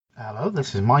Hello,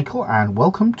 this is Michael, and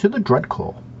welcome to the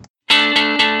Dreadclaw.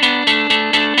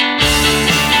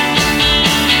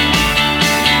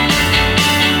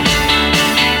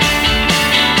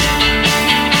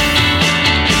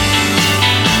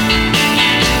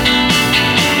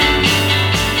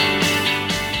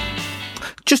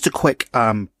 Just a quick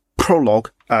prologue,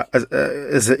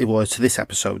 as it was to this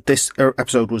episode. This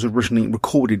episode was originally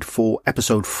recorded for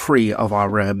episode 3 of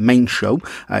our main show,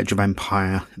 Age of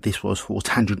Empire. This was for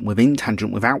Tangent Within,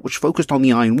 Tangent Without, which focused on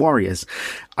the Iron Warriors.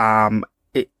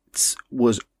 It's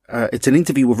an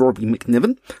interview with Robbie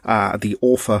McNiven, the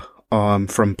author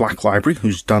from Black Library,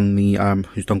 who's done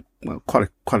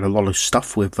quite a lot of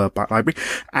stuff with Black Library,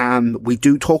 and we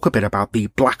do talk a bit about the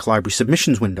Black Library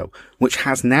submissions window, which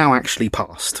has now actually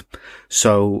passed.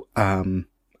 So,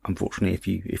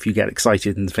 unfortunately, if you get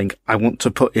excited and think I want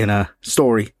to put in a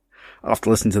story after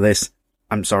listening to this,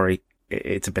 I'm sorry,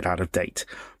 it's a bit out of date.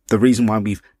 The reason why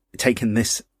we've taken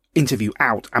this interview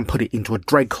out and put it into a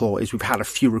Dreadclaw is we've had a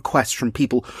few requests from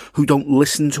people who don't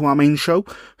listen to our main show,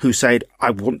 who said,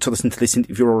 I want to listen to this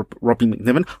interview of Robbie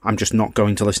McNiven, I'm just not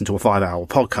going to listen to a 5-hour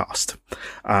podcast.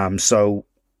 So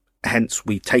hence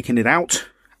we've taken it out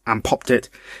and popped it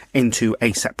into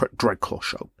a separate Dreadclaw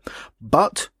show.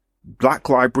 But Black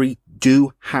Library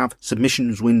do have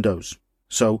submissions windows,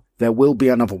 so there will be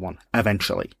another one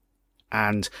eventually.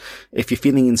 And if you're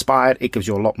feeling inspired, it gives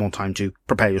you a lot more time to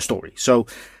prepare your story. So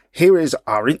here is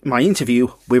my interview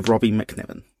with Robbie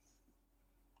McNiven.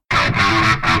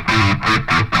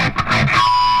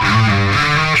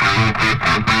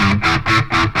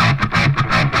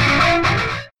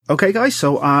 Okay, guys,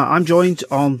 so I'm joined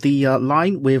on the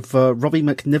line with Robbie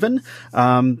McNiven.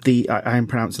 I am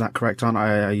pronouncing that correct, aren't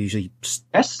I? I usually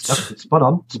spot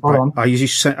on. I usually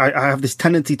say, I have this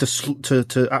tendency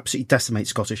to absolutely decimate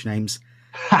Scottish names.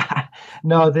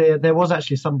 No, there was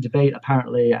actually some debate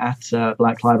apparently at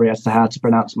Black Library as to how to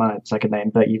pronounce my second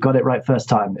name, but you got it right first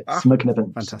time. It's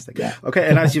McNiven. Fantastic. Yeah. Okay,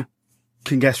 and as you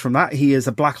can guess from that, he is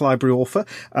a Black Library author.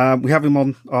 We have him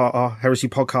on our Heresy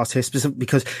podcast here specifically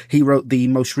because he wrote the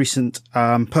most recent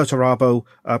Perturabo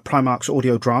Primarch's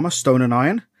audio drama, Stone and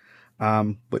Iron,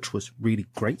 which was really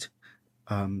great.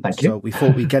 Thank you. So we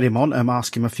thought we'd get him on and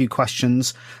ask him a few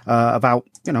questions about,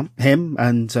 him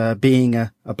and being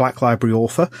a Black Library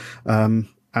author,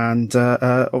 and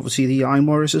obviously the Iron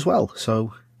Warriors as well.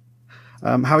 So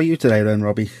how are you today then,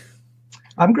 Robbie?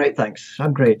 I'm great, thanks.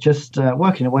 I'm great. Just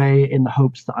working away in the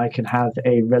hopes that I can have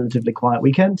a relatively quiet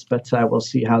weekend, but we'll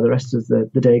see how the rest of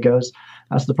the day goes.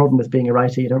 That's the problem with being a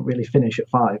writer. You don't really finish at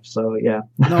 5, so yeah.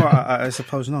 No, I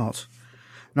suppose not.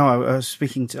 No, I was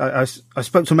I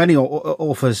spoke to many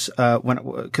authors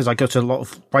because I go to a lot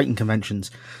of writing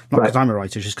conventions, not because I'm a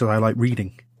writer, just because I like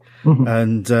reading. Mm-hmm.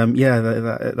 And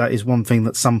that is one thing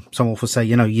that some authors say.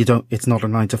 It's not a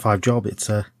 9-to-5 job.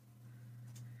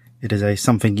 It is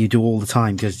something you do all the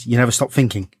time because you never stop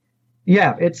thinking.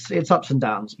 Yeah, it's ups and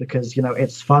downs because,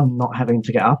 it's fun not having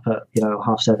to get up at,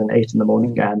 7:30, 8 in the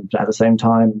morning. And at the same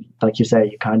time, like you say,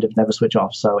 you kind of never switch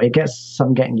off. So it gets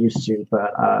some getting used to,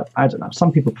 but I don't know.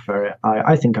 Some people prefer it.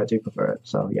 I think I do prefer it.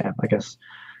 So yeah, I guess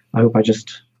I hope I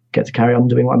just get to carry on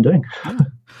doing what I'm doing. Yeah.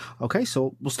 Okay,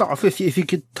 so we'll start off if you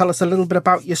could tell us a little bit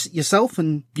about yourself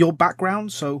and your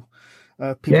background so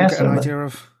people get an idea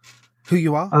of who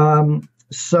you are.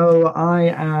 So I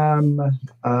am,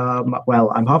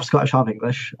 I'm half Scottish, half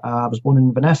English. I was born in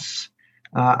Inverness.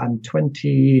 I'm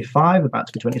 25, about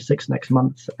to be 26 next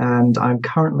month. And I'm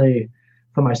currently,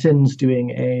 for my sins, doing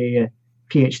a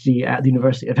PhD at the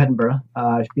University of Edinburgh.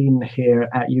 I've been here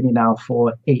at uni now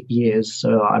for 8 years.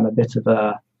 So I'm a bit of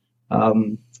a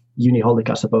uni-holic,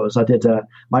 I suppose. I did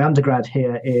my undergrad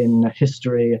here in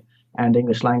history and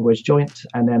English language joint,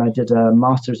 and then I did a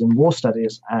master's in war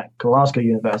studies at Glasgow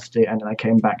University, and then I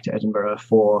came back to Edinburgh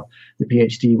for the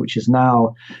PhD, which is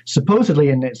now supposedly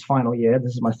in its final year.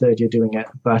 This is my 3rd year doing it,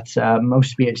 but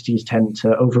most PhDs tend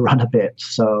to overrun a bit,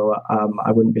 so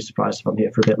I wouldn't be surprised if I'm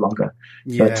here for a bit longer.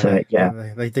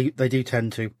 They do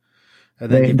tend to. And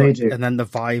then they do. And then the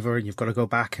Viva, and you've got to go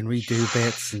back and redo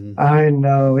bits. And I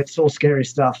know, it's all scary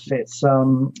stuff. It's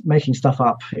making stuff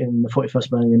up in the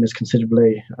 41st millennium is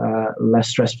considerably less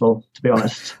stressful, to be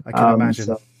honest. I can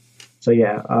imagine.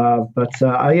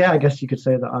 I guess you could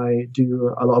say that I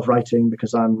do a lot of writing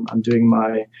because I'm doing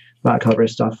my Black Library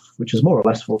stuff, which is more or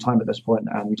less full time at this point,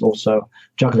 and also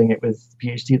juggling it with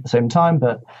PhD at the same time.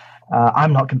 But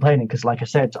I'm not complaining because, like I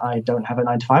said, I don't have a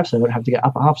 9-to-5, so I don't have to get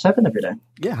up at 7:30 every day.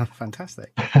 Yeah,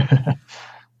 fantastic.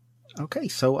 Okay,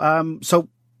 so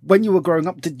when you were growing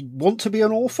up, did you want to be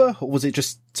an author, or was it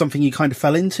just something you kind of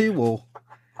fell into? Or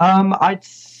I'd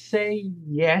say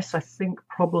yes. I think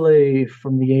probably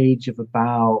from the age of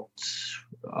about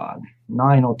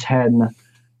 9 or 10.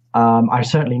 I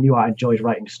certainly knew I enjoyed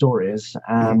writing stories.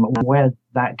 Where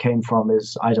that came from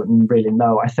is I don't really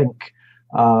know. I think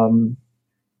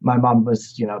my mum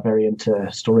was, very into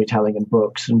storytelling and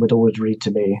books and would always read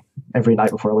to me every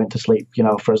night before I went to sleep,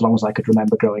 for as long as I could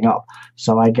remember growing up.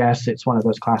 So I guess it's one of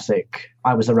those classic,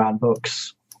 I was around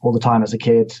books all the time as a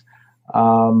kid.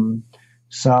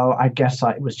 So I guess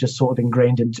it was just sort of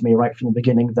ingrained into me right from the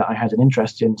beginning that I had an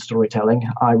interest in storytelling.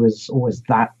 I was always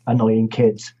that annoying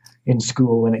kid in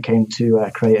school when it came to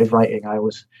creative writing. I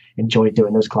always enjoyed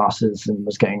doing those classes and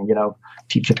was getting,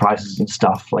 teacher prizes and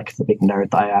stuff, like the big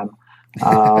nerd that I am.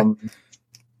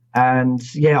 And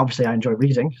yeah, obviously I enjoy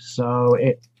reading. So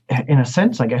in a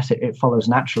sense, I guess it follows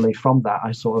naturally from that.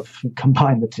 I sort of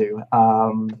combine the two.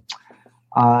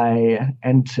 I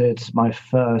entered my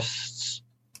first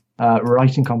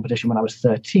writing competition when I was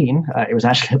 13. It was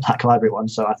actually a Black Library one,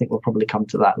 so I think we'll probably come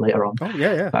to that later on. Oh,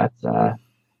 yeah. But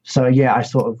so yeah, I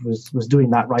sort of was doing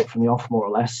that right from the off, more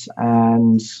or less.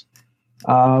 And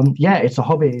it's a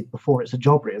hobby before it's a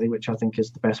job, really, which I think is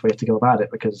the best way to go about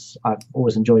it, because I've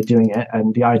always enjoyed doing it.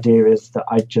 And the idea is that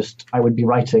I would be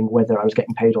writing whether I was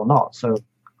getting paid or not. So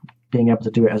being able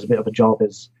to do it as a bit of a job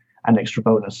is an extra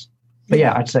bonus. But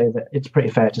yeah, I'd say that it's pretty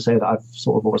fair to say that I've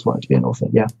sort of always wanted to be an author.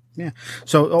 Yeah. Yeah.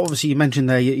 So obviously you mentioned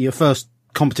there your first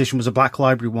competition was a Black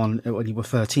Library one when you were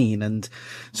 13. And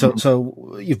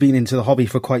so you've been into the hobby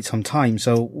for quite some time.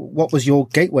 So what was your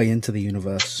gateway into the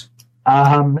universe?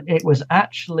 It was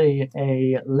actually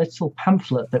a little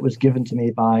pamphlet that was given to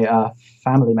me by a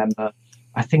family member.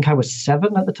 I think I was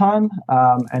 7 at the time.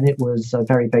 And it was a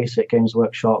very basic Games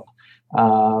Workshop.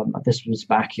 This was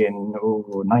back in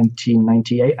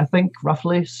 1998, I think,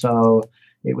 roughly. So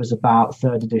it was about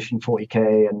 3rd edition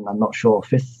 40k, and I'm not sure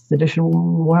 5th edition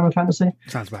Warhammer Fantasy.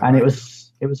 Sounds about and right.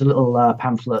 It was a little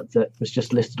pamphlet that was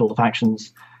just listed all the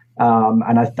factions.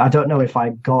 And I don't know if I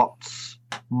got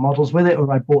models with it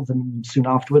or I bought them soon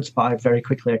afterwards, but I very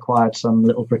quickly acquired some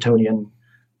little Bretonnian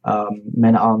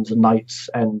men-at-arms and knights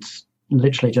and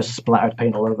literally just splattered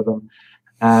paint all over them.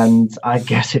 And I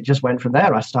guess it just went from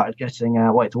there. I started getting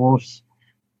White Dwarfs,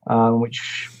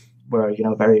 which were,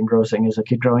 very engrossing as a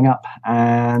kid growing up.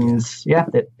 And yeah,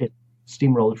 it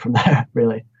steamrolled from there,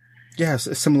 really. Yes,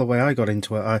 a similar way I got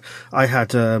into it. I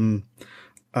had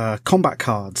combat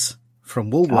cards from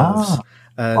Woolworths.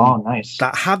 Nice.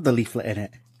 That had the leaflet in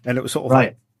it. And it was sort of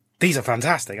like, these are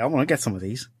fantastic. I want to get some of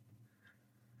these.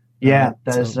 Yeah,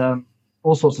 there's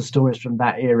all sorts of stories from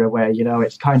that era where,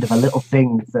 it's kind of a little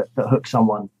thing that hooks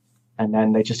someone and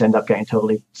then they just end up getting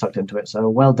totally sucked into it. So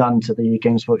well done to the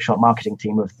Games Workshop marketing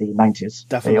team of the 90s.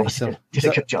 Definitely. They obviously did a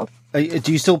good job.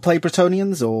 Do you still play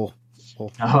Bretonnians or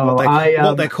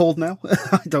what they're called now?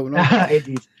 I don't know.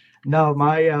 Indeed. No,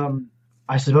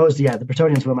 I suppose, the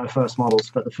Bretonnians were my first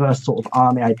models, but the first sort of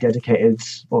army I dedicated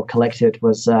or collected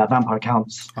was Vampire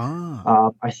Counts.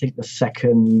 I think the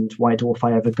second White Dwarf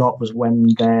I ever got was when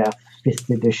their 5th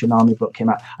edition army book came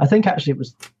out. I think actually it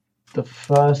was the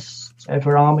first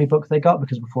ever army book they got,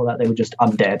 because before that they were just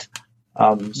undead,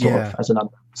 of as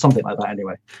something like that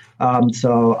anyway.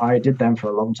 So I did them for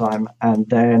a long time, and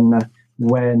then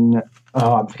when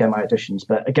I'm forgetting my editions,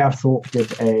 but Gareth Thorpe did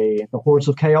the Hordes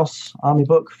of Chaos army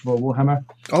book for Warhammer.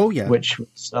 Oh yeah, which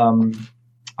was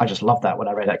I just loved that when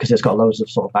I read it, because it's got loads of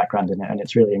sort of background in it and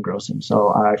it's really engrossing. So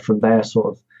I from there sort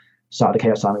of started the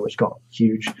Chaos Army, which got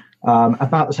huge.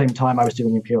 About the same time, I was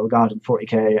doing Imperial Guard and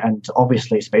 40k, and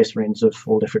obviously Space Marines of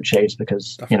all different shades,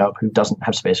 because who doesn't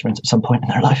have Space Marines at some point in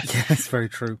their life? Yeah, that's very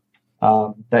true.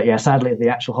 But yeah, sadly, the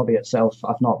actual hobby itself,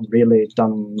 I've not really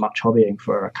done much hobbying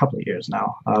for a couple of years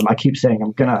now. I keep saying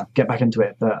I'm going to get back into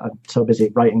it, but I'm so busy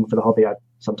writing for the hobby, I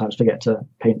sometimes forget to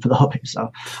paint for the hobby.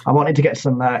 So I wanted to get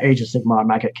some Age of Sigmar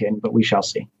Maggot-kin, but we shall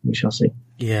see. We shall see.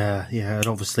 Yeah, and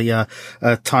obviously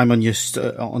time on your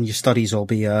studies will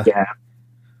be...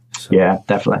 Yeah,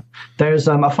 definitely. There's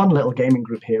a fun little gaming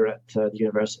group here at the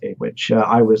university, which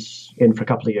I was in for a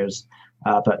couple of years.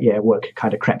 But yeah, work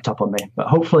kind of crept up on me. But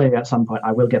hopefully at some point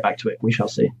I will get back to it. We shall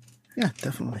see. Yeah,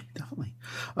 definitely.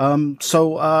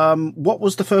 So what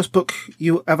was the first book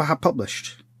you ever had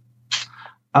published?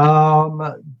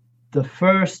 The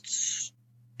first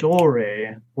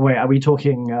story... Wait, are we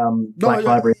talking Black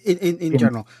Library? In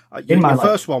general. Your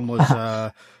first one was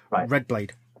Red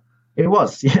Blade. It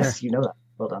was, yes, you know that.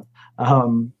 Well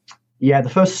done. The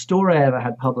first story I ever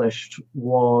had published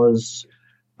was...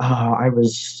 I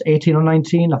was 18 or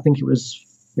 19. I think it was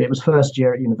first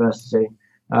year at university,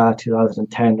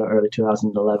 2010 or early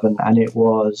 2011, and it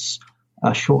was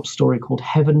a short story called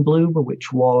Heaven Bloom,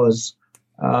 which was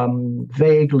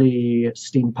vaguely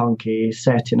steampunky,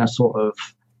 set in a sort of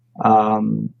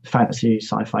fantasy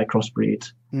sci-fi crossbreed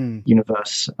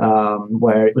universe,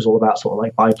 where it was all about sort of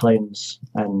like biplanes,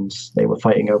 and they were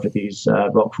fighting over these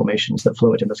rock formations that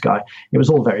floated in the sky. It was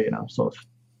all very, sort of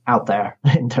out there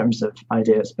in terms of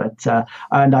ideas, but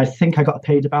and I think I got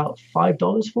paid about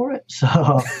 $5 for it.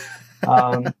 So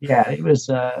yeah, it was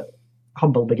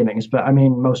humble beginnings, but I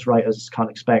mean, most writers can't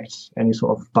expect any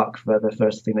sort of buck for the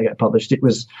first thing they get published. It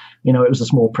was, it was a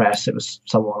small press. It was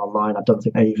someone online. I don't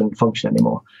think they even function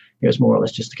anymore. It was more or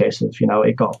less just a case of,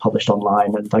 it got published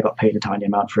online and I got paid a tiny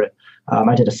amount for it.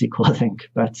 I did a sequel, I think,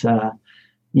 but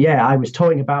yeah, I was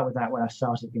toying about with that when I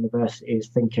started university,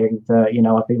 thinking that,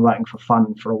 I've been writing for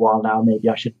fun for a while now. Maybe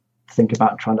I should think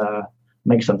about trying to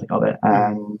make something of it.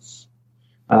 And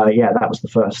yeah, that was the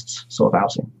first sort of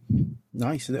outing.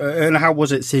 Nice. And how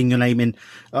was it seeing your name in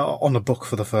on a book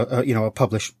for the first, a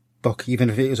published book, even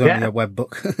if it was only a web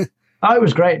book? Oh, it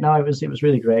was great. No, it was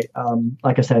really great.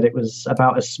 Like I said, it was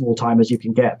about as small time as you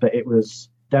can get, but it was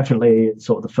definitely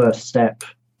sort of the first step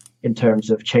in terms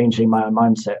of changing my own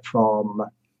mindset from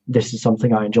this is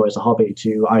something I enjoy as a hobby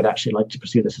to I'd actually like to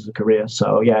pursue this as a career.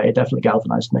 So yeah, it definitely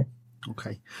galvanized me.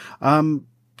 Okay.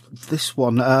 This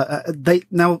one, they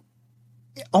now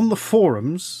on the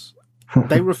forums,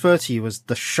 they refer to you as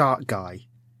the Shark Guy.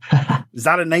 Is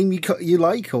that a name you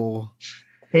like, or?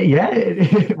 Yeah,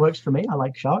 it works for me. I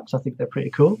like sharks. I think they're pretty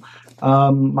cool.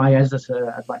 My editor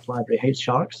at Black Library hates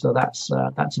sharks, so that's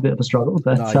a bit of a struggle.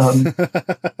 But nice.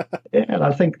 Yeah,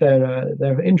 I think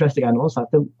they're interesting animals.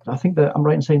 I think that I'm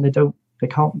right in saying they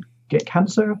can't get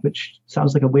cancer, which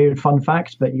sounds like a weird fun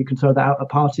fact, but you can throw that out at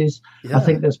parties. Yeah. I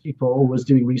think there's people always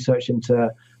doing research into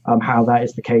how that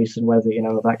is the case and whether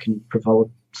that can provide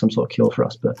some sort of cure for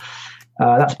us. But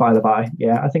that's by the by.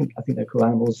 Yeah, I think they're cool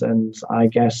animals, and I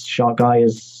guess Shark Guy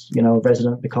is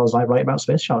resident because I write about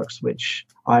space sharks, which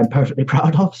I'm perfectly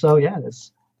proud of. So yeah,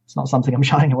 it's not something I'm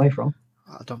shying away from.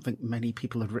 I don't think many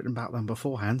people had written about them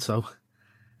beforehand, so.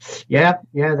 Yeah.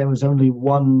 There was only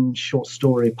one short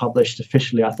story published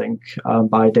officially, I think,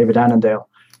 by David Annandale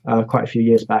quite a few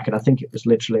years back, and I think it was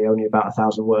literally only about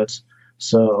 1,000 words.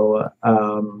 So.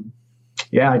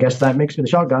 Yeah, I guess that makes me the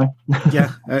Shark Guy.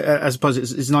 Yeah, I suppose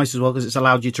it's nice as well because it's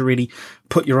allowed you to really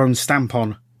put your own stamp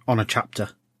on a chapter.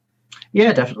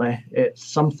 Yeah, definitely. It's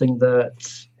something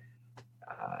that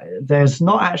there's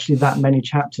not actually that many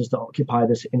chapters that occupy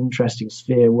this interesting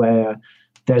sphere where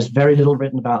there's very little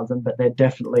written about them, but they're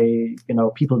definitely,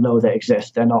 people know they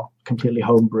exist. They're not completely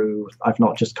homebrew. I've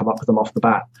not just come up with them off the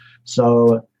bat.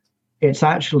 So it's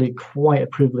actually quite a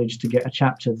privilege to get a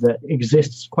chapter that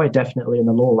exists quite definitely in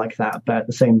the lore like that, but at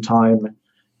the same time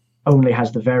only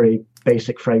has the very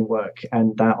basic framework,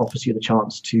 and that offers you the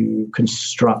chance to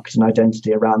construct an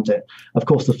identity around it. Of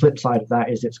course, the flip side of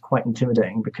that is it's quite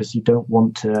intimidating because you don't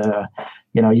want to,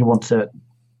 you want to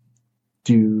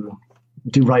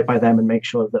do right by them and make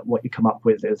sure that what you come up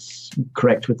with is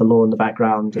correct with the lore in the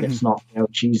background and it's not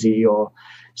cheesy or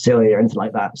silly or anything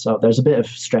like that. So there's a bit of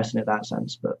stress in that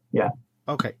sense, but yeah.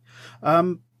 Okay.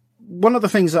 One of the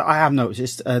things that I have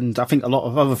noticed, and I think a lot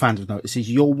of other fans have noticed,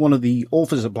 is you're one of the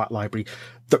authors at Black Library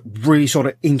that really sort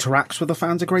of interacts with the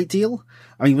fans a great deal.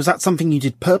 I mean, was that something you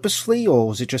did purposefully, or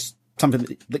was it just something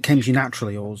that came to you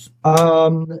naturally? Or was...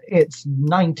 It's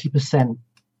 90%,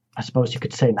 I suppose you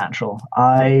could say, natural.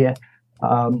 The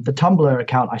Tumblr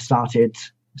account I started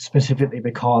specifically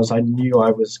because I knew I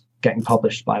was getting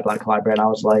published by Black Library, and I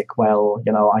was like, well,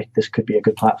 this could be a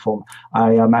good platform.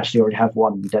 I actually already have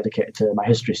one dedicated to my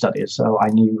history studies, so I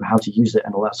knew how to use it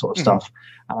and all that sort of stuff.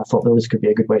 And I thought, well, this could be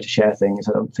a good way to share things.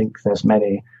 I don't think there's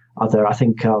many other. I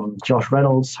think Josh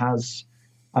Reynolds has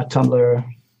a Tumblr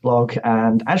blog,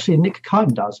 and actually Nick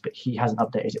Kime does, but he hasn't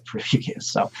updated it for a few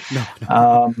years. So,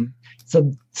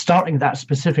 so starting that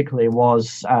specifically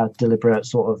was deliberate.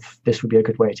 Sort of, this would be a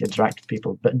good way to interact with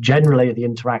people. But generally, the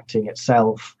interacting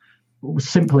itself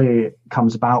simply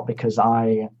comes about because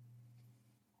I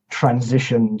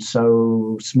transitioned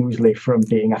so smoothly from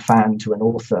being a fan to an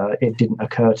author. It didn't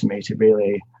occur to me to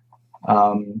really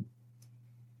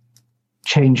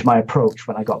change my approach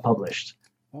when I got published.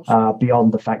 Awesome.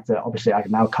 Beyond the fact that obviously I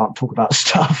now can't talk about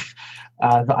stuff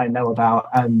that I know about,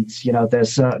 and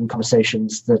there's certain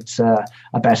conversations that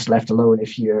are best left alone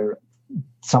if you're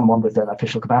someone with an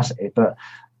official capacity. But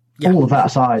all of that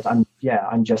aside, I'm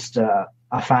just a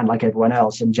fan like everyone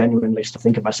else, and genuinely still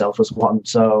think of myself as one.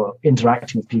 So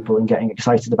interacting with people and getting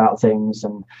excited about things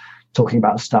and talking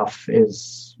about stuff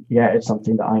is, it's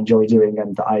something that I enjoy doing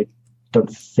and that I don't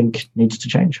think needs to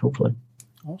change, hopefully.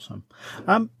 Awesome.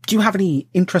 Do you have any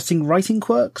interesting writing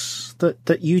quirks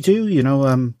that you do?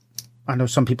 I know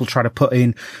some people try to put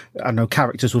in, I know,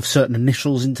 characters with certain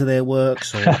initials into their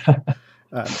works. Or, do you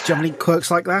have any quirks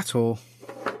like that, or?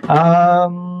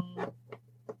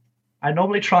 I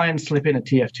normally try and slip in a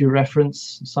TF2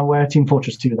 reference somewhere, Team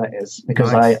Fortress 2 that is,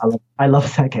 because nice. I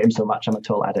love that game so much. I'm a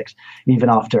total addict. Even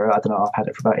after, I don't know, I've had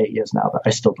it for about 8 years now, but I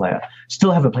still play it.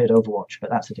 Still haven't played Overwatch, but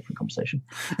that's a different conversation.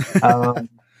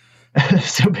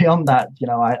 So beyond that,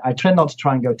 I try not to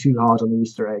try and go too hard on the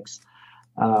Easter eggs.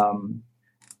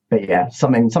 But yeah,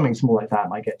 something small like that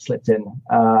might get slipped in.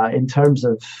 In terms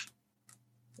of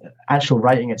actual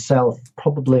writing itself,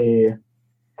 probably...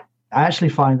 I actually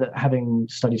find that having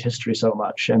studied history so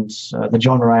much, and the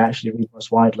genre I actually read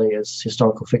most widely is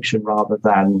historical fiction rather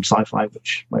than sci-fi,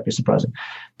 which might be surprising.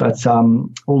 But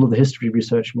all of the history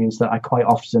research means that I quite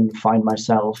often find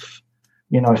myself,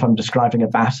 if I'm describing a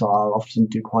battle, I'll often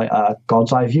do quite a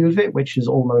God's eye view of it, which is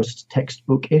almost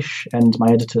textbook-ish. And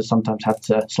my editors sometimes have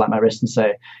to slap my wrist and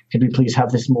say, could we please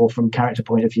have this more from character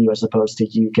point of view as opposed to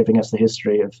you giving us the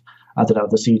history of, I don't know,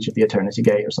 the Siege of the Eternity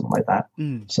Gate or something like that.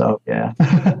 So, yeah.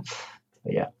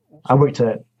 Yeah, I work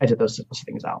to edit those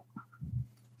things out.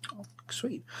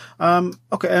 Sweet.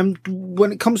 Okay.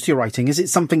 When it comes to your writing, is it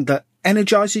something that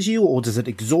energizes you, or does it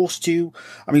exhaust you?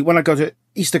 I mean, when I go to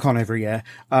EasterCon every year,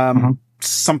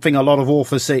 something a lot of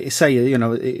authors say,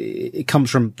 it comes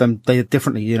from them. They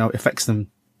differently, affects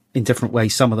them in different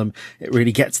ways. Some of them, it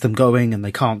really gets them going and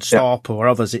they can't stop, or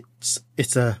others,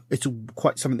 it's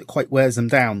quite something that quite wears them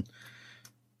down.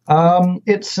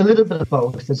 It's a little bit of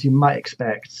both, as you might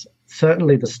expect.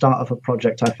 Certainly the start of a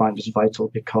project I find is vital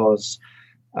because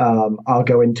I'll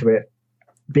go into it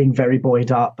being very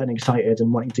buoyed up and excited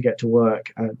and wanting to get to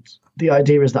work. And the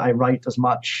idea is that I write as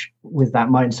much with that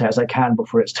mindset as I can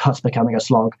before it starts becoming a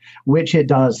slog, which it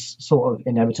does sort of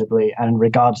inevitably. And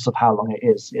regardless of how long it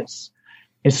is, it's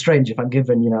strange. If I'm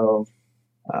given,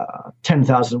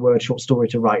 10,000 word short story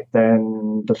to write,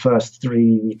 then the first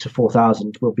 3,000 to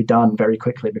 4,000 will be done very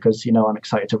quickly because, I'm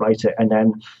excited to write it. And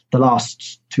then the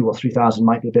last 2,000 or 3,000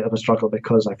 might be a bit of a struggle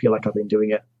because I feel like I've been doing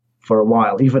it for a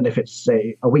while, even if it's,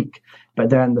 say, a week. But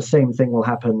then the same thing will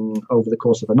happen over the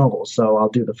course of a novel. So I'll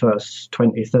do the first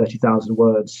 20, 30,000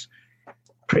 words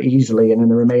pretty easily. And then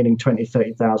the remaining 20,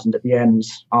 30,000 at the end,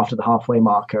 after the halfway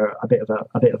marker, a bit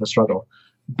of a struggle.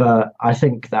 But I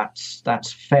think that's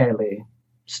fairly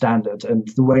standard, and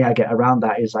the way I get around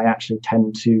that is I actually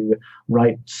tend to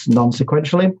write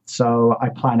non-sequentially. So I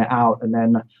plan it out, and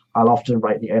then I'll often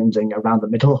write the ending around the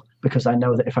middle because I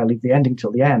know that if I leave the ending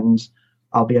till the end,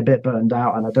 I'll be a bit burned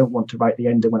out, and I don't want to write the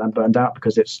ending when I'm burned out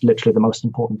because it's literally the most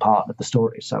important part of the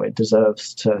story. So it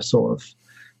deserves to sort of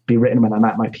be written when I'm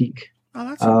at my peak. Oh,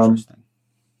 that's interesting.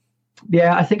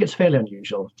 Yeah, I think it's fairly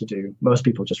unusual to do. Most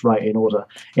people just write in order.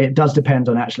 It does depend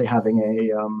on actually having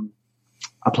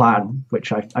a plan,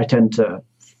 which I tend to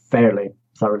fairly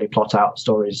thoroughly plot out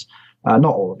stories. Not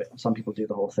all of it. Some people do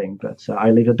the whole thing, but I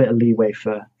leave a bit of leeway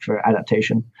for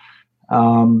adaptation.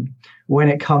 When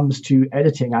it comes to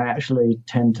editing, I actually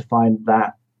tend to find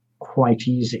that quite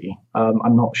easy.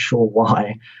 I'm not sure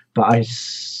why, but I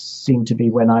seem to be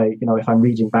when if I'm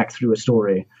reading back through a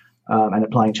story and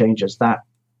applying changes, that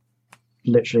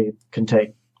literally can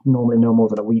take normally no more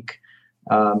than a week.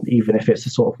 Even if it's the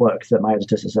sort of work that my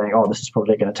editors are saying, oh, this is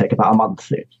probably going to take about a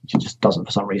month, it just doesn't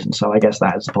for some reason. So I guess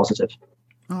that is a positive.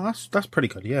 Oh, that's pretty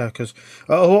good, yeah. Because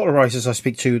a lot of writers I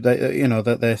speak to,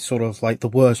 that they're sort of like the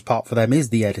worst part for them is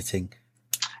the editing.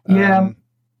 Yeah,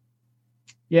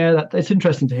 it's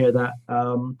interesting to hear that.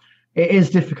 It is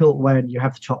difficult when you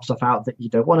have to chop stuff out that you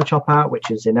don't want to chop out,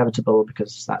 which is inevitable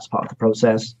because that's part of the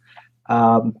process.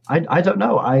 I don't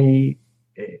know.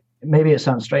 Maybe it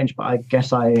sounds strange, but I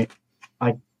guess I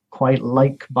quite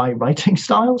like my writing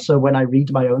style. So when I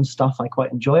read my own stuff, I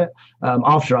quite enjoy it.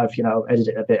 After I've, edited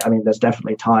it a bit, I mean, there's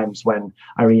definitely times when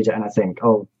I read it and I think,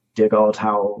 oh, dear God,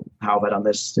 how have I done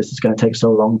this? This is going to take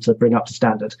so long to bring up to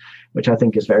standard, which I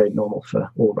think is very normal for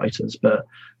all writers. But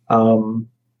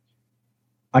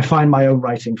I find my own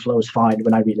writing flows fine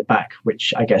when I read it back,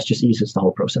 which I guess just eases the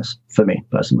whole process for me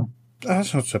personally.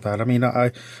 That's not so bad. I mean,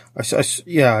 I was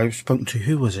spoken to,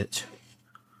 who was it?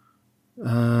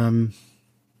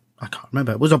 I can't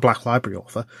remember. It was a Black Library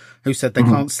author who said they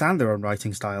can't stand their own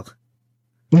writing style.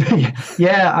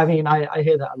 Yeah, I mean, I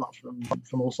hear that a lot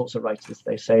from all sorts of writers.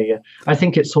 They say, I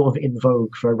think it's sort of in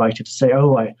vogue for a writer to say,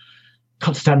 oh, I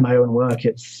can't stand my own work.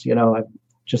 It's, I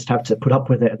just have to put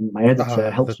up with it and my editor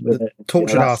helps with it.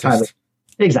 Tortured artist.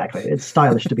 Exactly. It's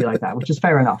stylish to be like that, which is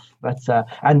fair enough. But,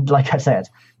 and like I said,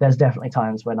 there's definitely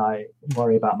times when I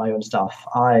worry about my own stuff.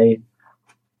 I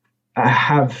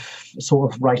have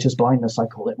sort of writer's blindness, I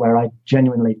call it, where I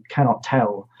genuinely cannot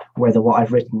tell whether what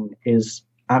I've written is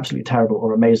absolutely terrible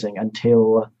or amazing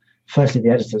until firstly the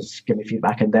editors give me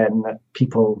feedback, and then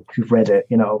people who've read it,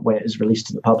 when it is released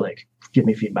to the public, give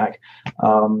me feedback.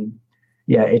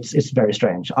 It's very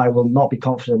strange. I will not be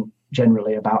confident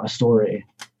generally about a story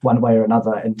one way or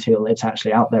another until it's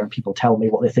actually out there and people tell me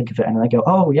what they think of it, and I go,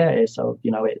 oh yeah, so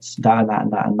it's that and that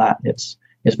and that and that. It's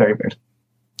very weird.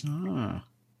 Ah.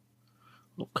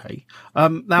 Okay.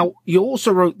 Now, you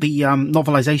also wrote the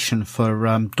novelization for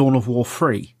Dawn of War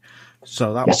 3.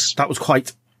 So that was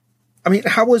quite... I mean,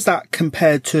 how was that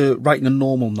compared to writing a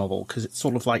normal novel? Because it's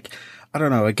sort of like, I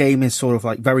don't know, a game is sort of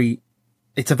like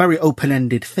it's a very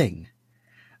open-ended thing.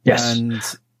 Yes. And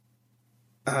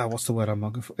what's the word I'm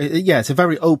looking for? It's a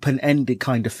very open-ended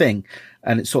kind of thing.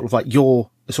 And it's sort of like you're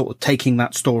sort of taking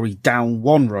that story down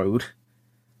one road,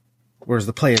 whereas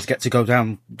the players get to go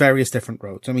down various different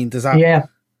roads. I mean, does that... Yeah.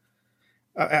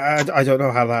 I don't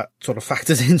know how that sort of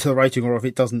factors into the writing, or if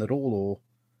it doesn't at all, or...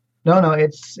 No,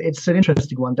 it's an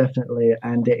interesting one, definitely.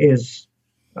 And it is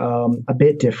a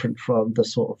bit different from the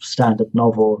sort of standard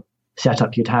novel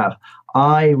setup you'd have.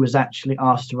 I was actually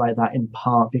asked to write that in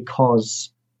part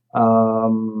because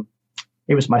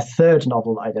it was my third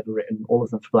novel that I'd ever written, all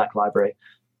of them for Black Library.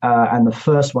 And the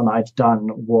first one I'd done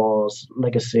was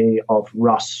Legacy of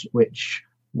Russ, which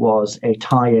was a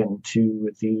tie-in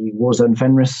to the Warzone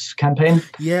Fenris campaign.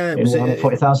 Yeah, it was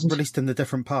 40,000. Released in the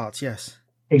different parts, yes.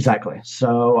 Exactly.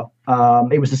 So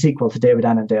it was the sequel to David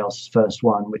Annandale's first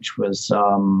one, which was,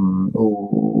 I've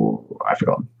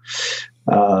forgotten.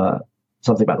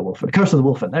 Something about the Wolfen. Curse of the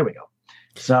Wolfen. There we go.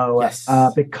 So yes.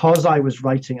 Because I was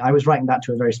writing that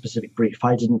to a very specific brief.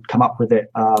 I didn't come up with it.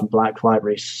 Black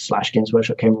Library / Games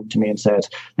Workshop came to me and said,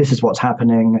 this is what's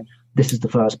happening. This is the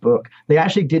first book. They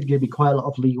actually did give me quite a lot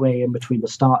of leeway in between the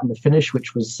start and the finish,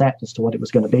 which was set as to what it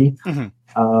was going to be.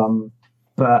 Mm-hmm.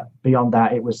 But beyond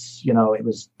that, it was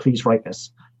please write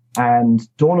this. And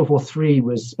Dawn of War 3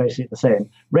 was basically the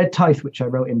same. Red Tithe, which I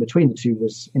wrote in between the two,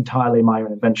 was entirely my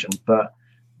own invention. But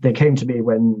they came to me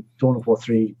when Dawn of War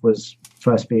 3 was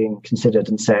first being considered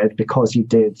and said, because you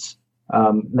did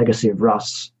Legacy of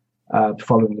Russ,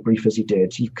 following the brief as you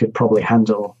did, you could probably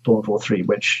handle Dawn of War 3,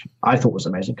 which I thought was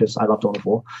amazing because I love Dawn of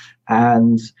War.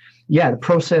 And the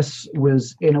process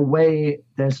was, in a way,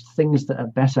 there's things that are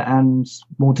better and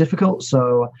more difficult.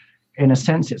 So in a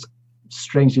sense, it's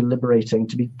strangely liberating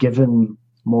to be given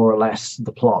more or less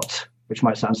the plot, which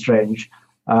might sound strange,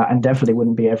 and definitely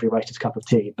wouldn't be every writer's cup of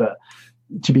tea, but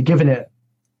to be given it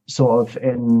sort of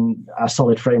in a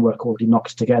solid framework already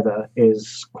knocked together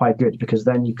is quite good, because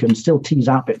then you can still tease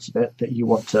out bits of it that you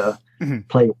want to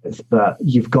play with, but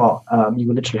you've got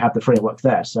you literally have the framework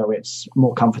there, so it's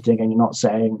more comforting, and you're not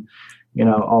saying,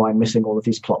 I'm missing all of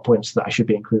these plot points that I should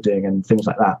be including and things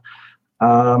like that.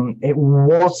 It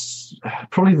was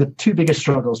probably the two biggest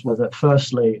struggles were that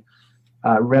firstly,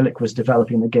 Relic was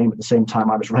developing the game at the same time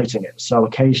I was writing it, so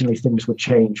occasionally things would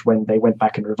change when they went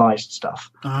back and revised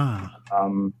stuff,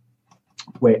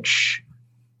 which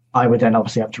I would then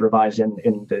obviously have to revise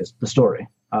in the story.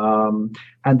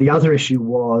 And the other issue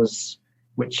was,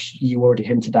 which you already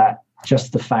hinted at,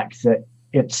 just the fact that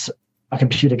it's a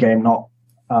computer game, not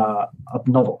a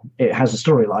novel. It has a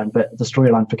storyline, but the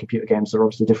storyline for computer games are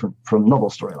obviously different from novel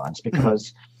storylines,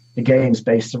 because the game's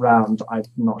based around, I'm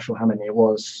not sure how many it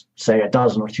was, say a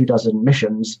dozen or 24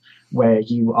 missions where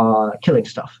you are killing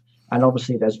stuff. And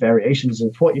obviously there's variations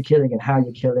of what you're killing and how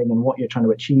you're killing and what you're trying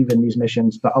to achieve in these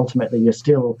missions, but ultimately you're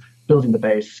still building the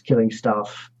base, killing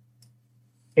stuff.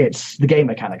 It's the game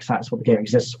mechanics. That's what the game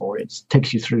exists for. It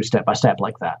takes you through step by step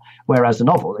like that. Whereas the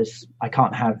novel is, I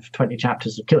can't have 20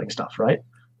 chapters of killing stuff, right?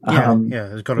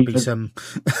 There's got to be some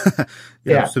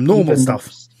some normal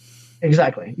stuff.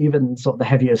 Exactly. Even sort of the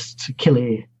heaviest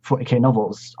killy 40k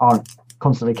novels aren't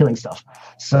constantly killing stuff.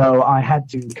 So I had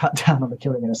to cut down on the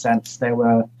killing in a sense. There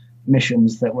were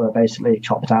missions that were basically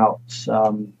chopped out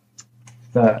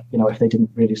that, if they didn't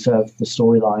really serve the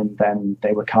storyline, then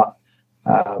they were cut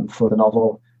for the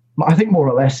novel. I think more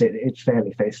or less it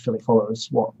fairly faithfully follows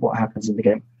what happens in the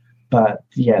game. But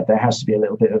there has to be a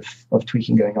little bit of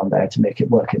tweaking going on there to make it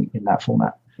work in that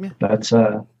format. Yeah. But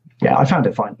I found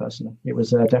it fine personally. It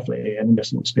was definitely an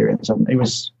interesting experience, and it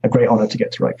was a great honor to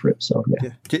get to write for it. So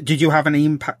yeah. Did you have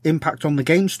any impact on the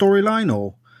game storyline,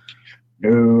 or?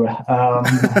 No,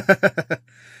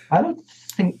 I don't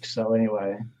think so.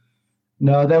 Anyway,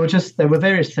 no. There were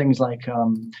various things like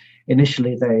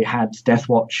initially they had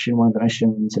Deathwatch in one of the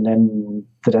missions, and then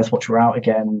the Deathwatch were out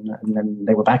again, and then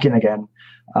they were back in again.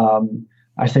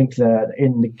 I think that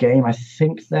in the game, I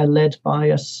think they're led by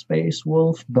a space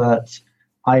wolf, but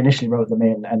I initially wrote them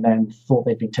in and then thought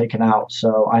they'd been taken out.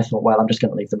 So I thought, well, I'm just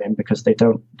going to leave them in because they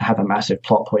don't have a massive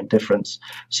plot point difference.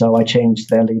 So I changed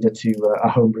their leader to a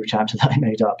homebrew chapter that I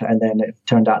made up. And then it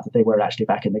turned out that they were actually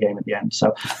back in the game at the end.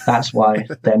 So that's why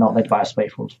they're not led by a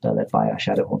Space Wolf. They're led by a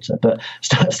Shadow Haunter. But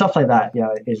stuff like that,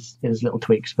 is little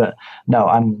tweaks. But no,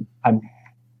 I'm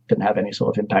didn't have any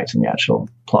sort of impact on the actual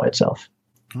plot itself.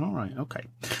 All right. Okay.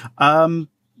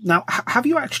 Now, have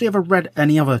you actually ever read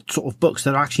any other sort of books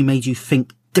that actually made you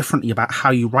think differently about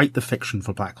how you write the fiction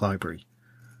for Black Library?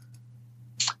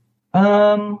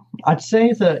 I'd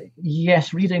say that,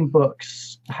 yes, reading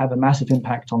books have a massive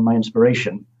impact on my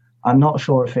inspiration. I'm not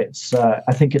sure if it's,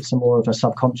 I think it's more of a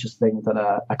subconscious thing than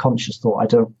a conscious thought. I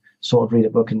don't sort of read a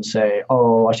book and say,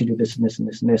 oh, I should do this and this and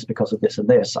this and this because of this and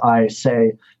this. I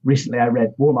say, recently I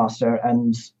read War Master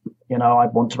and, I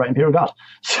want to write Imperial Guard.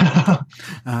 So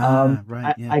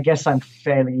right, yeah. I guess I'm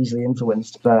fairly easily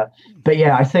influenced. But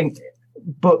yeah, I think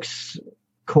books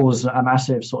cause a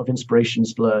massive sort of inspiration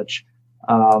splurge.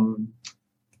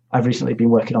 I've recently been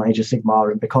working on Age of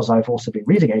Sigmar, and because I've also been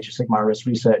reading Age of Sigmar as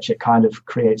research, it kind of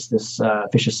creates this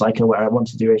vicious cycle where I want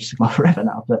to do Age of Sigmar forever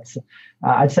now. But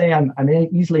I'd say I'm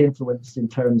easily influenced in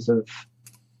terms of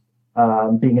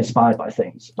being inspired by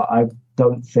things. But I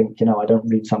don't think, I don't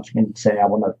read something and say I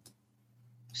want to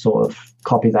sort of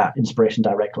copy that inspiration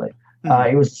directly.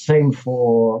 It was the same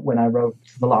for when I wrote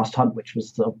The Last Hunt, which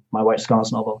was my White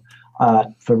Scars novel.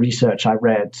 For research, I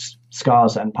read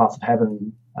Scars and Path of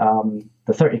Heaven,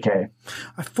 the 30K.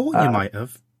 I thought you might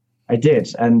have. I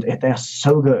did, and they're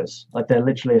so good. Like, they're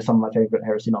literally some of my favorite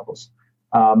heresy novels.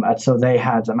 And so they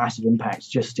had a massive impact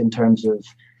just in terms of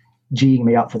geeing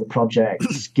me up for the project,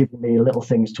 giving me little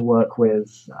things to work with,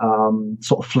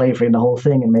 sort of flavoring the whole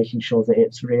thing and making sure that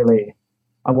it's really...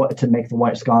 I wanted to make the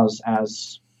White Scars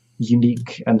as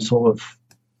unique and sort of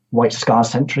White Scar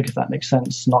centric, if that makes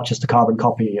sense. Not just a carbon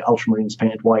copy, Ultramarines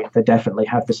painted white. They definitely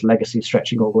have this legacy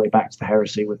stretching all the way back to the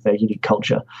heresy with their unique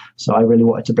culture. So I really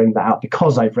wanted to bring that out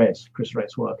because I've read Chris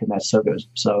Wright's work and they're so good.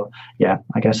 So yeah,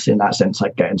 I guess in that sense I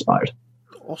get inspired.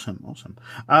 Awesome.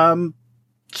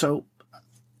 So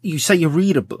you say you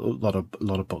read a lot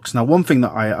of books. Now, one thing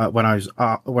that I when I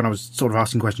was sort of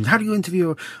asking questions, how do you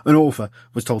interview an author,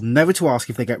 was told never to ask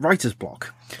if they get writer's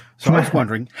block. So I was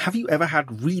wondering, have you ever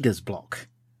had reader's block?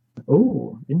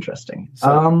 Oh, interesting.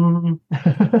 So,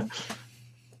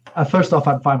 first off,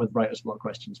 I'm fine with writer's block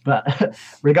questions, but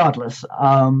regardless,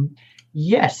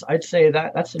 yes, I'd say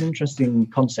that's an interesting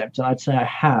concept, and I'd say I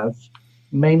have,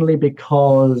 mainly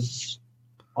because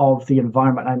of the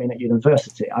environment I'm in at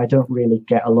university. I don't really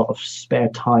get a lot of spare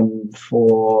time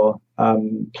for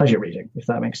pleasure reading, if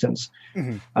that makes sense.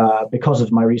 Mm-hmm. Because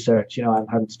of my research, I'm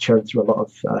having to churn through a lot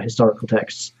of historical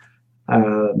texts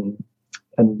and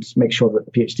make sure that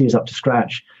the PhD is up to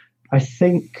scratch. I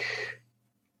think,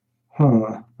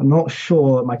 I'm not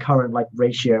sure my current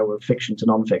ratio of fiction to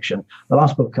non-fiction. The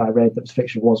last book I read that was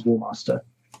fiction was War Master,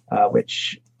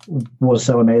 which was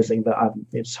so amazing that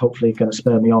it's hopefully going to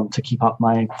spur me on to keep up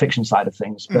my fiction side of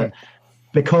things. But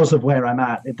because of where I'm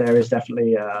at, there is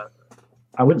definitely,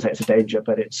 I wouldn't say it's a danger,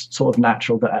 but it's sort of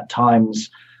natural that at times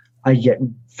I get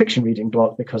fiction reading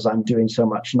block because I'm doing so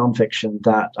much nonfiction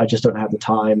that I just don't have the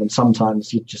time. And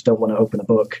sometimes you just don't want to open a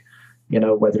book,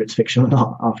 whether it's fiction or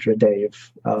not, after a day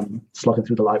of slogging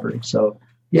through the library. So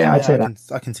yeah, I'd say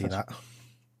I can see that.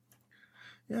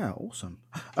 Yeah, awesome.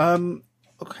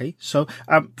 Okay, so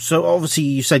obviously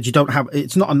you said you don't have,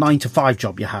 it's not a 9 to 5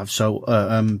 job you have. So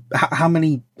how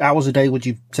many hours a day would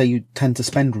you say you tend to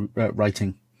spend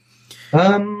writing?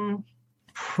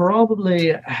 Probably,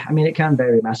 it can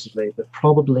vary massively, but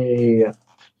probably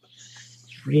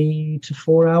 3 to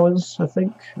 4 hours, I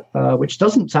think, which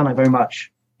doesn't sound like very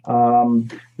much.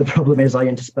 The problem is I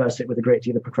intersperse it with a great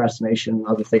deal of procrastination and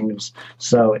other things,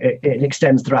 so it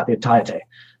extends throughout the entire day.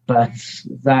 But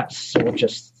that's sort of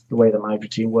just the way that my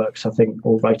routine works. I think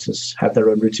all writers have their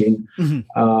own routine.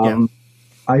 Mm-hmm.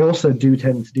 I also do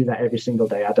tend to do that every single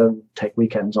day. I don't take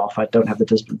weekends off. I don't have the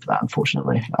discipline for that,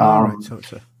 unfortunately. Right.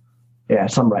 Yeah,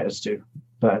 some writers do.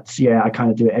 But yeah, I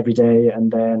kind of do it every day.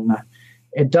 And then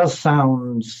it does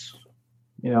sound,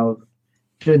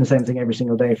 doing the same thing every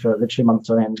single day for literally months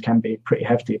on end can be pretty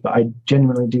hefty. But I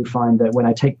genuinely do find that when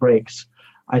I take breaks,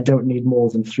 I don't need more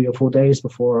than 3 or 4 days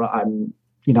before I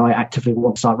actively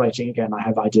want to start writing again. I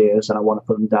have ideas and I want to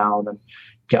put them down and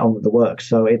get on with the work.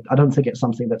 So I don't think it's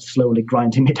something that's slowly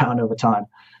grinding me down over time.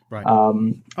 Right.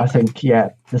 I think,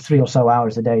 the 3 or so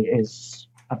hours a day is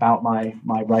about my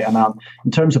right amount.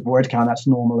 In terms of word count, that's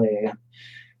normally,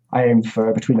 I aim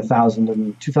for between 1,000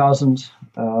 and 2,000.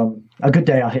 A good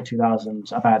day I'll hit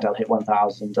 2,000, a bad day I'll hit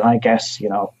 1,000. And I guess,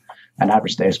 an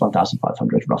average day is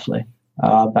 1,500 roughly.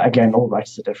 But again, all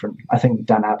writers are different. I think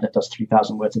Dan Abnett does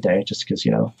 3,000 words a day just because,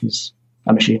 he's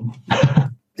a machine.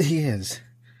 He is.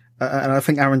 And I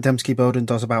think Aaron Dembski-Bowden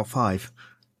does about 5.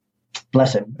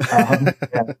 Bless him.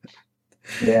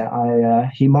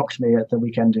 He mocked me at the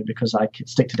weekend because I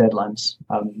stick to deadlines.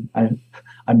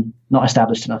 I'm not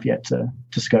established enough yet to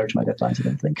discourage my deadlines, I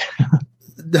don't think.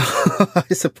 No,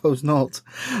 I suppose not.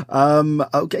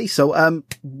 Okay, so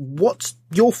what's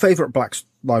your favourite Black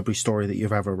Library story that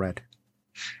you've ever read?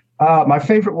 My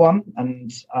favourite one,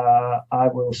 and I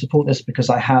will support this because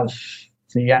I have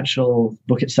the actual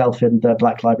book itself in the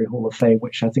Black Library Hall of Fame,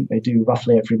 which I think they do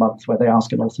roughly every month, where they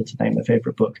ask an author to name their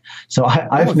favourite book. So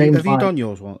I've named. Have you done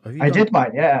yours? One? I did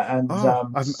mine, yeah. And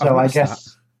I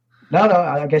guess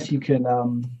I guess you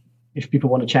can. If people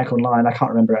want to check online, I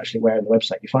can't remember actually where on the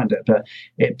website you find it, but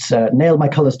it's Nailed My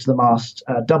Colours to the Mast.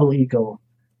 Double Eagle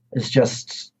is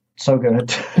just so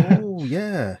good. Oh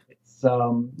yeah. It's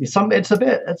a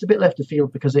bit left of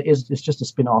field because it's just a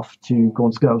spin-off to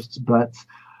Gaunt's Ghosts, but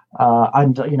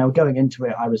going into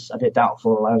it I was a bit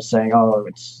doubtful. I was saying, oh,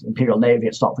 it's Imperial Navy,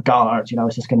 it's not the Guard,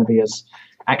 is this going to be as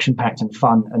action-packed and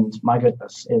fun? And my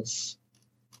goodness, it's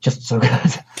just so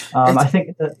good. I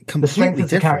think that the strength of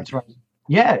the characterization.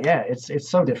 Yeah, it's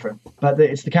so different, but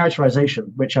it's the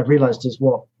characterization, which I've realized is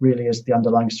what really is the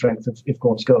underlying strength of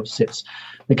Gaunt's Ghosts. It's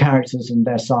the characters and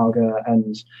their saga,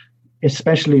 and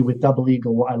especially with Double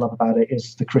Eagle, what I love about it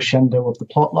is the crescendo of the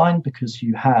plot line, because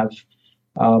you have,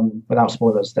 without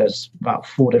spoilers, there's about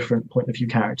 4 different point of view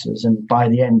characters, and by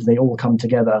the end they all come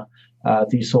together,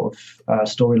 these sort of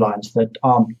storylines that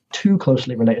aren't too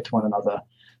closely related to one another,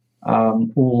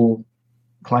 all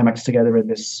climax together in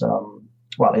this,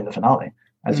 in the finale,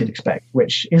 as you'd expect,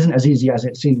 which isn't as easy as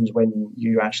it seems when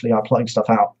you actually are plotting stuff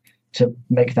out to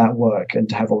make that work and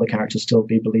to have all the characters still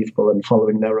be believable and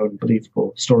following their own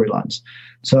believable storylines.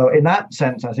 So in that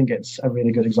sense, I think it's a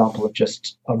really good example of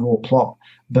just a raw plot.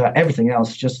 But everything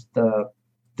else, just the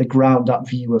ground up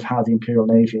view of how the Imperial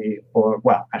Navy, or,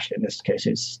 well, actually in this case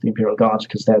it's the Imperial Guards,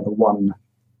 because they're the one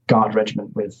guard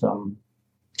regiment with,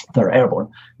 they're airborne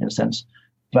in a sense.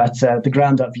 But the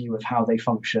ground up view of how they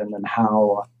function and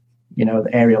how, the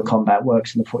aerial combat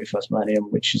works in the 41st millennium,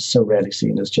 which is so rarely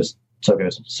seen, is just so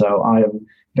good. So I am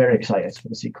very excited for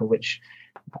the sequel, which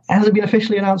hasn't been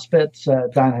officially announced, but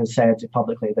Dan has said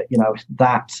publicly that,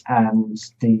 that and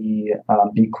the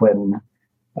Bequin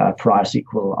Pariah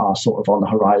sequel are sort of on the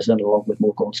horizon, along with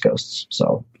more Gaunt's Ghosts.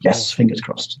 So yes, awesome. Fingers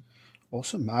crossed.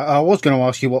 Awesome. I was going to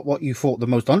ask you what you thought the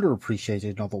most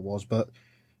underappreciated novel was, but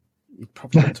you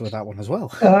probably went with that one as well.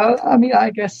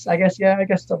 I guess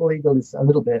Double Eagle is a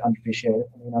little bit underappreciated.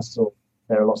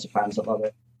 There are lots of fans that love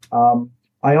it.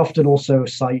 I often also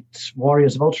cite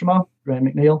Warriors of Ultramar, Graham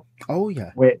McNeil. Oh,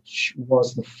 yeah. Which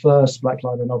was the first Black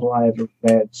Library novel I ever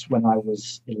read when I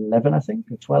was 11, I think,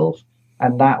 or 12.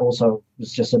 And that also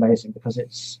was just amazing because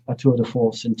it's a tour de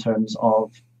force in terms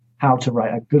of how to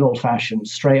write a good old-fashioned,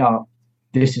 straight-up,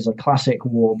 this is a classic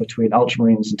war between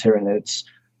Ultramarines and Tyranids,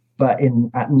 but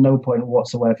at no point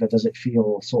whatsoever does it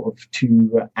feel sort of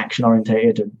too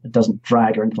action-orientated, and it doesn't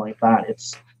drag or anything like that.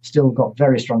 It's still got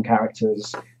very strong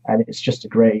characters, and it's just a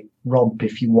great romp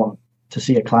if you want to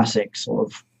see a classic sort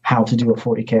of how to do a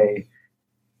 40k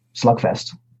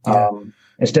slugfest. Yeah.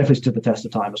 It's definitely stood the test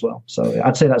of time as well. So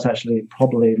I'd say that's actually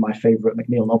probably my favourite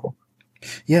McNeil novel.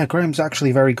 Yeah, Graham's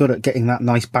actually very good at getting that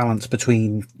nice balance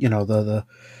between,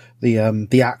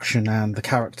 the action and the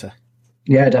character.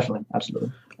 Yeah, definitely,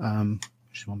 absolutely.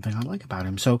 Which is one thing I like about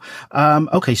him. So,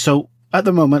 okay, so at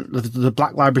the moment, the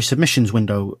Black Library submissions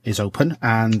window is open,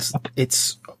 and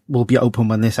will be open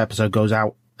when this episode goes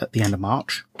out at the end of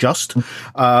March,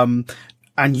 and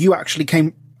you actually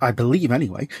came, I believe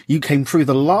anyway, you came through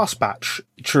the last batch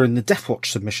during the Deathwatch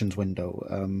submissions window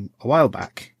a while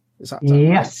back. Is that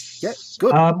yes. Right? Yeah,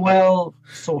 good. Well,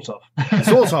 sort of.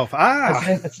 Sort of.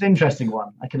 It's an interesting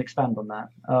one. I can expand on that.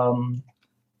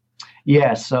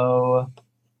 So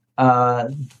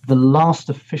the last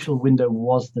official window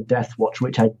was the Deathwatch,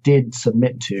 which I did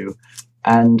submit to,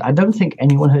 and I don't think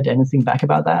anyone heard anything back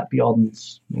about that beyond,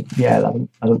 I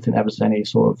don't think there was any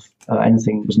sort of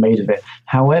anything was made of it.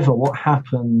 However, what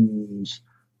happened,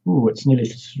 it's nearly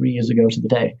 3 years ago to the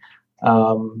day.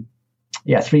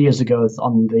 3 years ago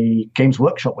on the Games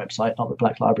Workshop website, not the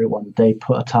Black Library one, they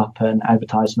put up an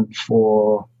advertisement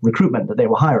for recruitment that they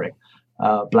were hiring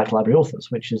Black Library authors,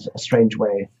 which is a strange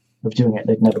way of doing it.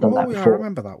 They'd never done that before. I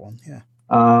remember that one, yeah.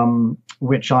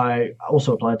 Which I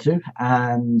also applied to,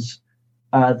 and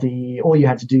all you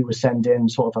had to do was send in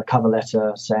sort of a cover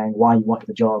letter saying why you wanted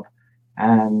the job,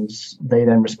 and they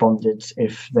then responded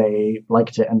if they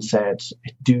liked it and said,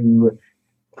 do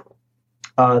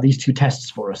these two tests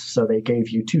for us. So they gave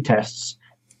you two tests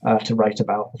to write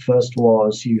about. The first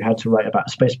was you had to write about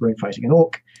a Space Marine fighting an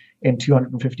orc in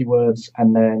 250 words,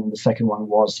 and then the second one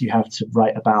was you have to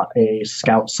write about a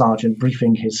scout sergeant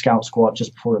briefing his scout squad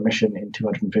just before a mission in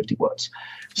 250 words.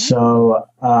 So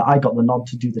I got the nod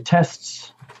to do the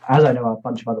tests, as I know a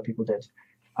bunch of other people did.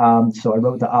 So I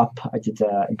wrote that up. I did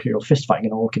Imperial fist fighting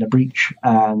an orc in a breach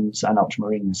and an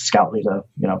Ultramarine scout leader,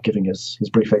 giving his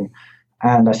briefing.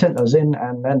 And I sent those in,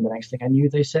 and then the next thing I knew,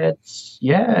 they said,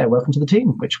 yeah, welcome to the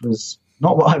team, which was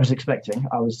not what I was expecting.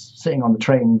 I was sitting on the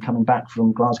train coming back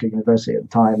from Glasgow University at the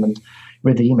time and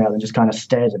read the email and just kind of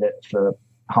stared at it for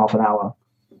half an hour.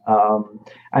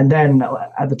 And then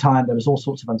at the time, there was all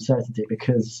sorts of uncertainty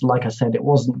because, like I said, it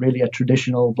wasn't really a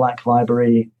traditional Black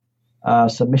Library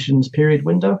submissions period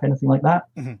window, anything like that.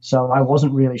 Mm-hmm. So I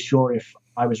wasn't really sure if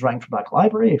I was writing for Black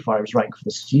Library, if I was writing for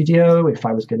the studio, if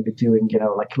I was going to be doing,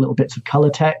 like little bits of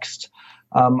color text.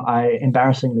 I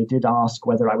embarrassingly did ask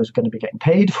whether I was going to be getting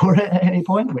paid for it at any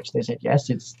point, which they said, yes,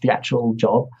 it's the actual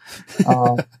job.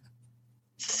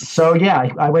 So yeah,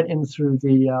 I went in through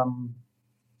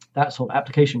that sort of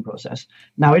application process.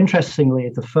 Now,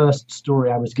 interestingly, the first story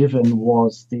I was given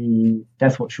was the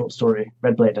Deathwatch short story,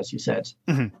 Red Blade, as you said.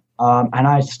 Mm-hmm. And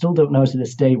I still don't know to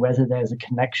this day whether there's a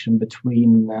connection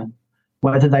between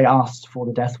whether they asked for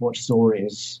the Deathwatch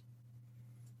stories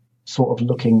sort of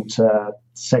looking to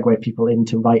segue people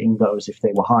into writing those if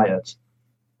they were hired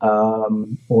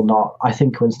or not. I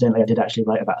think coincidentally I did actually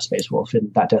write about Space Wolf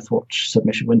in that Deathwatch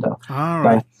submission window. All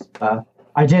right. But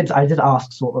I did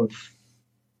ask sort of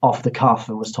off the cuff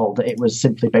and was told that it was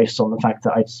simply based on the fact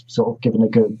that I'd sort of given a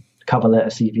good cover letter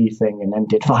CV thing and then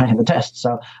did fine in the test.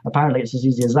 So apparently it's as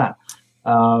easy as that.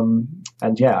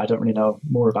 And yeah, I don't really know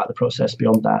more about the process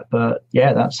beyond that, but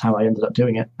yeah, that's how I ended up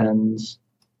doing it. And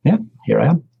yeah, here I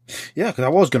am. Yeah, because I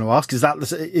was going to ask,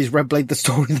 is Red Blade the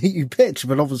story that you pitched?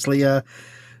 But obviously,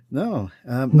 no,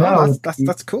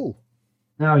 that's cool.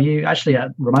 No, you actually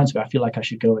reminds me. I feel like I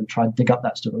should go and try and dig up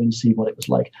that story and see what it was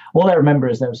like. All I remember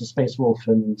is there was a Space Wolf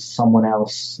and someone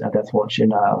else at Deathwatch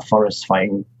in a forest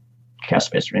fighting Chaos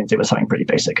Space Marines. It was something pretty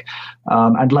basic.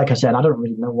 And like I said, I don't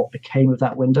really know what became of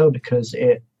that window because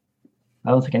I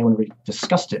don't think anyone really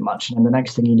discussed it much. And the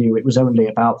next thing you knew, it was only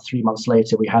about 3 months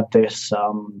later we had this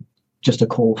just a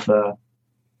call for,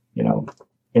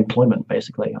 employment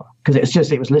basically,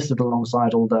 because it was listed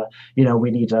alongside all the,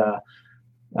 we need a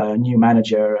new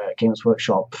manager at Games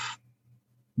Workshop,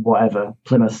 whatever,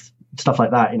 Plymouth, stuff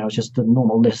like that. It's just the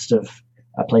normal list of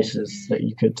places that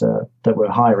you could that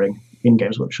were hiring in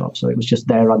Games Workshop. So it was just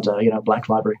there under, Black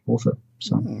Library author.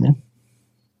 So yeah.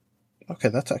 Okay,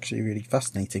 that's actually really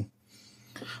fascinating.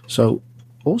 So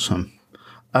awesome.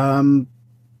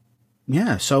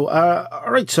 Yeah. So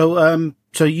all right.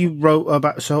 So you wrote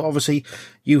about. So obviously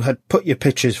you had put your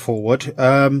pitches forward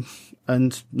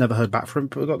and never heard back from him,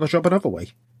 but got the job another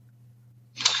way.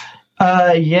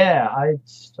 Yeah,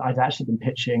 I'd actually been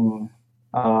pitching,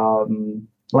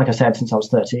 like I said, since I was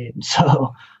 13.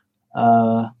 So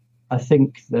I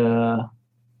think the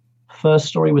first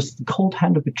story was The Cold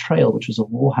Hand of Betrayal, which was a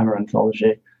Warhammer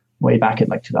anthology way back in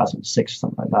like 2006 or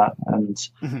something like that. And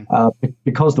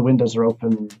because the windows are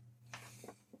open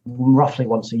roughly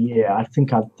once a year, I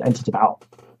think I've entered about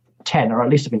 10, or at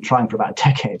least I've been trying for about a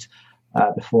decade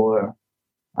before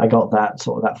I got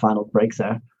that final break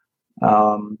there.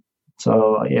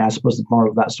 So yeah, I suppose the moral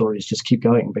of that story is just keep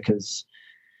going, because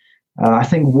I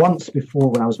think once before,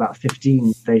 when I was about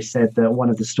 15, they said that one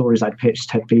of the stories I'd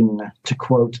pitched had been, to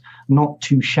quote, not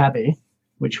too shabby,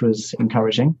 which was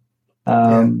encouraging.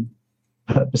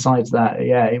 But besides that,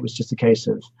 yeah, it was just a case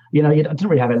of, you didn't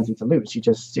really have anything to lose.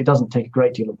 It doesn't take a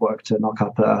great deal of work to knock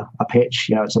up a pitch.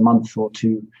 It's a month or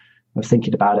two of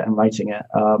thinking about it and writing it.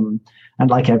 And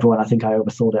like everyone, I think I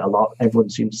overthought it a lot. Everyone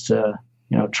seems to,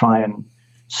 try and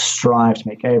strive to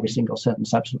make every single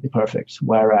sentence absolutely perfect.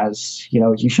 Whereas,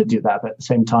 you should do that, but at the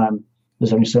same time,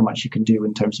 there's only so much you can do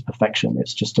in terms of perfection.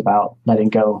 It's just about letting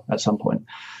go at some point.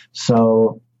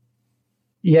 So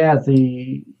yeah,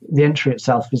 the entry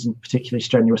itself isn't particularly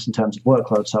strenuous in terms of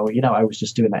workload. So, I was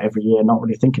just doing that every year, not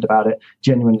really thinking about it,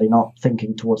 genuinely not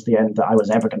thinking towards the end that I was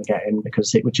ever going to get in,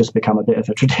 because it would just become a bit of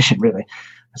a tradition, really,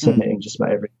 submitting just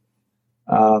about every.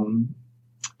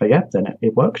 But yeah, then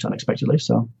it worked unexpectedly.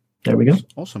 So there we go.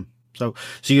 Awesome. So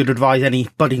you'd advise any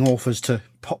budding authors to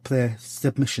pop their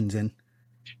submissions in?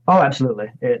 Oh,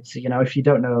 absolutely. It's, if you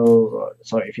don't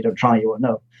try, you won't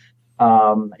know.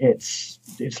 It's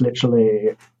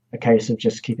literally a case of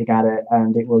just keeping at it,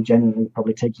 and it will genuinely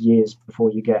probably take years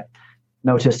before you get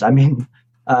noticed. I mean,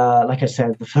 like I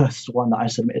said, the first one that I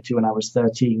submitted to when I was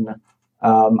 13,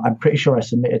 I'm pretty sure I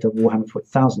submitted a Warhammer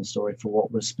 40,000 story for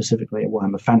what was specifically a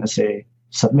Warhammer Fantasy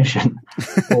submission.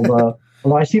 Although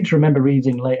I seem to remember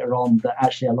reading later on that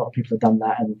actually a lot of people had done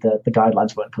that and the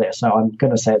guidelines weren't clear. So I'm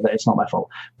going to say that it's not my fault.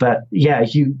 But yeah,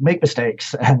 you make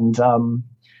mistakes and,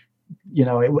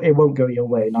 it won't go your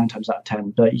way 9 times out of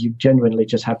 10, but you genuinely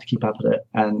just have to keep up with it.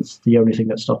 And the only thing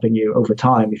that's stopping you over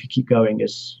time, if you keep going,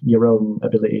 is your own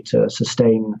ability to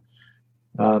sustain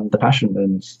the passion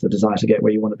and the desire to get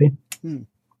where you want to be.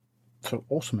 So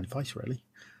awesome advice, really.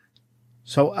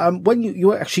 So when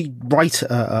you actually write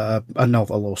a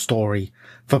novel or story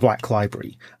for Black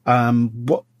Library,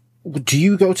 what do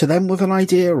you go to them with an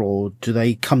idea, or do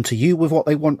they come to you with what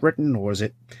they want written, or is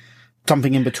it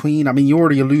something in between? I mean, you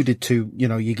already alluded to,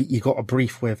 you got a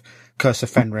brief with Curse of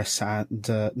Fenris and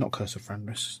not Curse of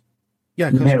Fenris.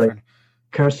 Yeah,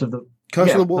 Curse of the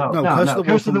Curse of the Wolf.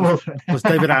 Curse of the Wolf was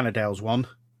David Annandale's one.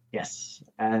 Yes,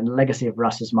 and Legacy of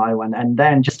Russ is my one. And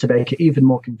then, just to make it even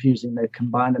more confusing, they've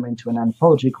combined them into an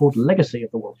anthology called Legacy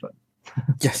of the Wolfen.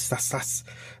 Yes, that's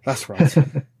right.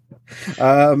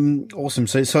 Awesome.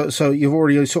 So you've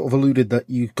already sort of alluded that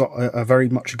you've got a very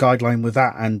much guideline with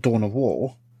that and Dawn of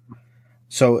War.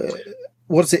 So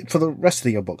what is it for the rest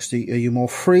of your books? Are you more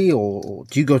free, or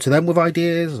do you go to them with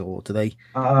ideas, or do they?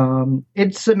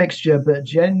 It's a mixture, but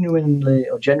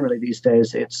generally these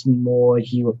days, it's more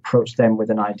you approach them with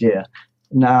an idea.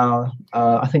 Now,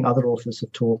 I think other authors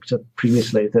have talked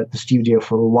previously that the studio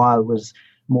for a while was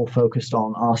more focused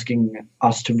on asking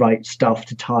us to write stuff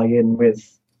to tie in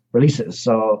with releases.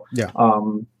 So,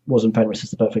 Wars and Fenris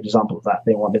is the perfect example of that.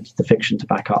 They wanted the fiction to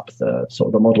back up the sort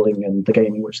of the modeling and the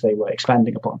gaming which they were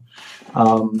expanding upon.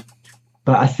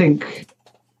 But I think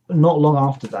not long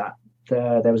after that,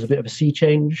 there was a bit of a sea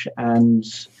change, and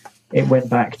it went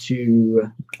back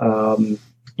to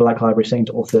Black Library saying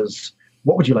to authors,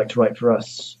 "What would you like to write for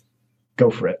us? Go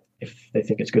for it if they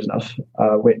think it's good enough."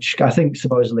 Which I think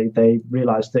supposedly they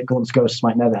realized that Gaunt's Ghosts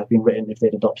might never have been written if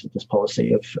they'd adopted this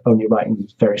policy of only writing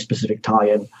very specific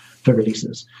tie-in for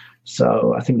releases.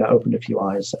 So I think that opened a few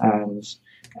eyes. And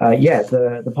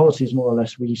the policy is more or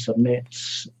less we submit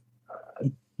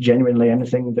genuinely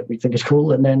anything that we think is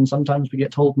cool, and then sometimes we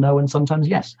get told no and sometimes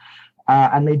yes.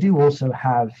 And they do also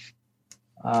have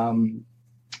the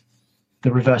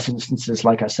reverse instances,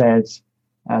 like I said,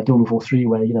 Dawn of War 3,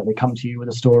 where they come to you with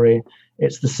a story.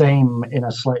 It's the same in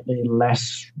a slightly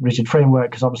less rigid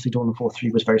framework, because obviously Dawn of War 3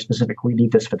 was very specific. We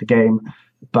need this for the game.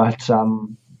 But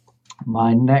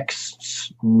my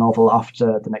next novel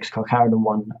after the next Karkaradan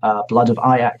one, Blood of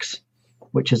Ajax,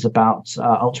 which is about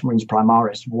Ultramarines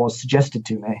Primaris, was suggested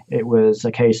to me. It was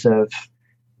a case of,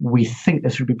 we think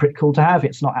this would be pretty cool to have.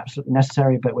 It's not absolutely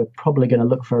necessary, but we're probably going to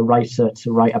look for a writer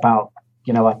to write about,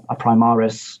 a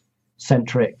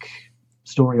Primaris-centric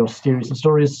story or series of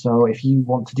stories. So if you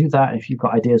want to do that, if you've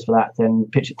got ideas for that, then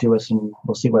pitch it to us and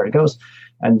we'll see where it goes.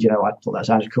 And, I thought that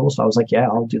sounded cool. So I was like, yeah,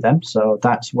 I'll do them. So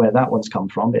that's where that one's come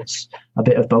from. It's a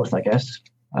bit of both, I guess.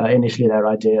 Initially their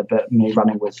idea, but me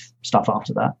running with stuff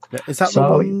after that. Is that the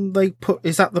one they put?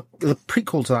 Is that the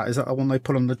prequel to that? Is that the one they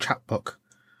put on the chapbook?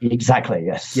 Exactly.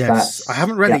 Yes. Yes. I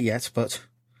haven't read it yet, but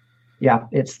yeah,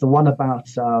 it's the one about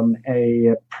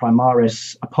a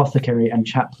Primaris apothecary and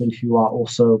chaplain who are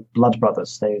also blood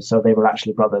brothers. They were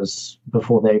actually brothers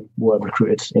before they were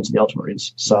recruited into the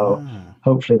Ultramarines. So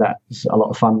hopefully that's a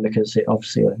lot of fun, because it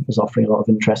obviously is offering a lot of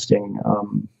interesting.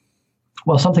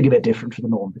 Something a bit different from the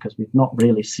norm, because we've not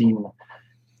really seen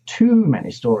too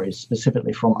many stories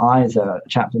specifically from either a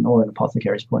chaplain or an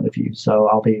apothecary's point of view. So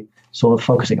I'll be sort of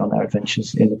focusing on their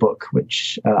adventures in the book,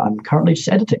 which I'm currently just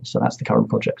editing. So that's the current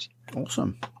project.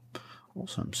 Awesome.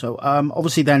 So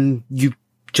obviously then you've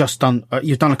done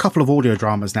a couple of audio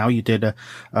dramas now. You did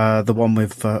the one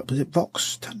with was it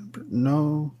Vox?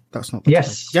 No, that's not.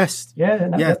 Yes. Yeah.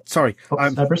 No, yeah. Sorry.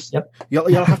 Yep.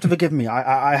 You'll have to forgive me.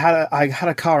 I had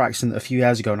a car accident a few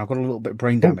years ago, and I've got a little bit of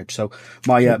brain damage, so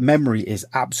my memory is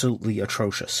absolutely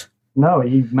atrocious. No,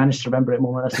 you managed to remember it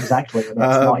more or less exactly. It's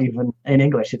not even in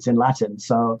English; it's in Latin.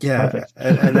 So yeah, perfect.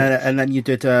 and then you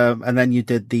did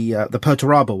the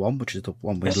Perturabo one, which is the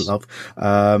one we love.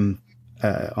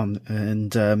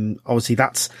 Obviously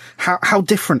that's how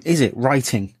different is it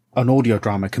writing an audio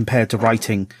drama compared to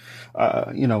writing,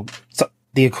 the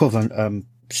equivalent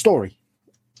story?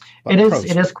 It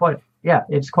is quite. Yeah,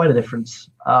 it's quite a difference.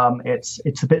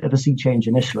 It's a bit of a sea change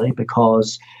initially,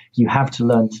 because you have to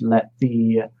learn to let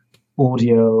the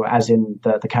audio, as in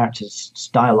the characters'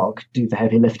 dialogue, do the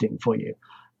heavy lifting for you.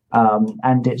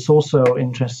 And it's also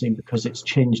interesting because it's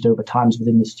changed over times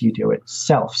within the studio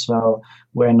itself. So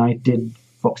when I did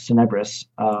Vox Tenebris,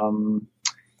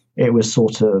 it was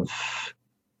sort of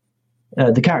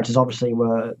the characters obviously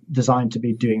were designed to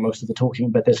be doing most of the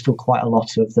talking, but there's still quite a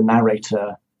lot of the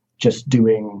narrator just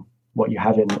doing what you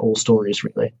have in all stories,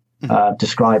 really,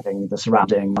 describing the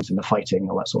surroundings and the fighting,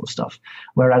 all that sort of stuff.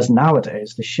 Whereas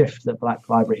nowadays, the shift that Black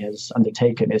Library has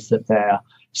undertaken is that they're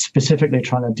specifically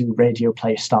trying to do radio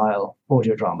play style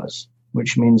audio dramas,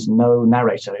 which means no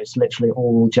narrator. It's literally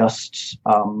all just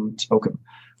spoken,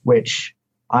 which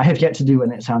I have yet to do,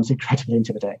 and it sounds incredibly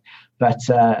intimidating. But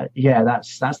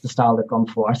that's the style they've gone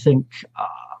for. I think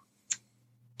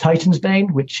Titan's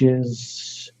Bane, which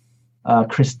is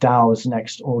Chris Dow's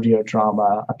next audio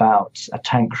drama about a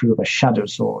tank crew of a Shadow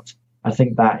Sword, I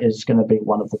think that is going to be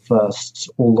one of the first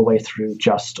all the way through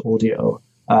just audio.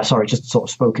 Just sort of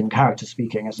spoken character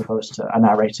speaking, as opposed to a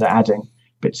narrator adding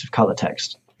bits of color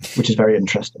text, which is very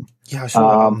interesting. Yeah, I saw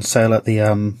it on sale at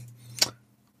the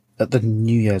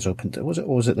New Year's open day. Was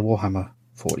it the Warhammer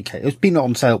 40k? It's been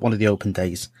on sale at one of the open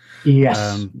days.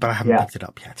 Yes. But I haven't picked it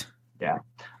up yet. Yeah.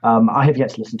 I have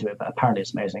yet to listen to it, but apparently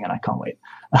it's amazing and I can't wait.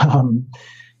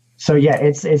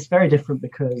 It's very different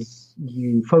because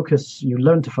you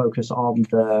learn to focus on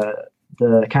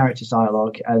the character's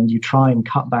dialogue, and you try and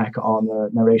cut back on the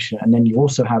narration. And then you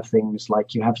also have things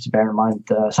like you have to bear in mind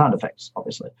the sound effects,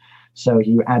 obviously. So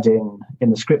you add in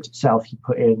the script itself, you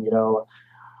put in,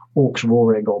 orcs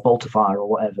roaring or bolt of fire or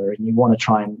whatever, and you want to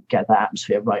try and get that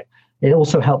atmosphere right. It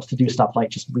also helps to do stuff like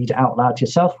just read it out loud to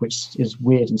yourself, which is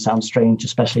weird and sounds strange,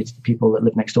 especially to the people that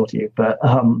live next door to you. But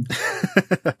a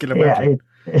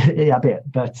bit.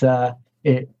 But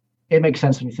it makes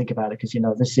sense when you think about it, because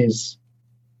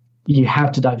you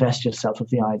have to divest yourself of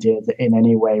the idea that in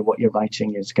any way what you're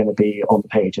writing is going to be on the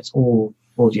page. It's all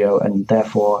audio, and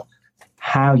therefore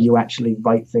how you actually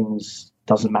write things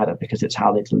doesn't matter, because it's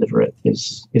how they deliver it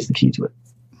is the key to it.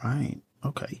 Right.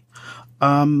 Okay.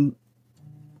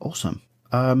 Awesome.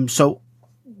 So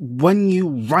when you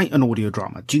write an audio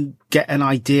drama, do you get an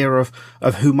idea of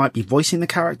who might be voicing the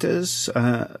characters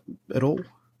at all?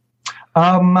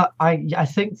 I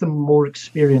think the more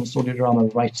experienced audio drama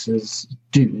writers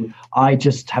do. I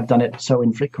just have done it so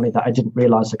infrequently that I didn't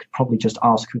realize I could probably just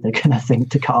ask who they're going to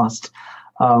think to cast.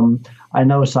 I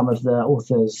know some of the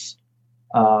authors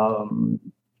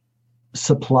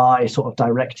supply sort of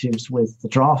directives with the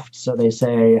draft. So they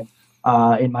say,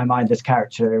 in my mind, this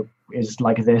character is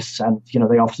like this. And,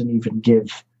 they often even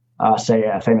give, say,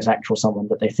 a famous actor or someone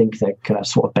that they think they can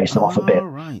sort of base them off a bit,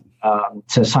 right.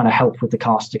 To kind of help with the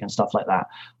casting and stuff like that.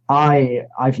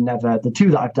 The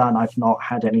two that I've done, I've not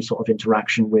had any sort of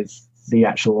interaction with the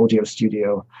actual audio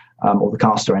studio or the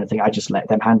cast or anything. I just let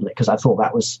them handle it because I thought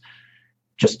that was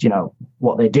just,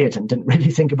 what they did, and didn't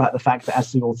really think about the fact that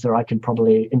as the author, I can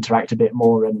probably interact a bit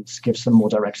more and give some more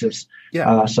directives.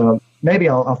 Yeah. So maybe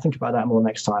I'll think about that more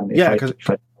next time. Because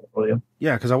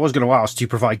I was going to ask, do you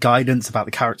provide guidance about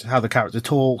the character, how the character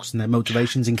talks and their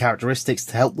motivations and characteristics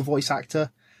to help the voice actor?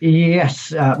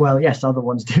 Yes. Yes, other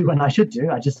ones do, and I should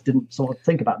do. I just didn't sort of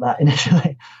think about that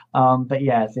initially. I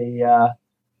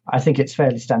think it's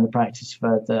fairly standard practice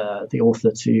for the author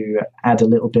to add a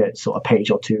little bit, sort of page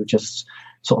or two, just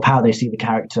sort of how they see the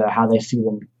character, how they see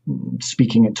them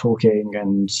speaking and talking,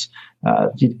 and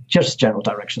just general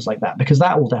directions like that, because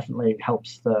that will definitely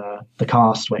helps the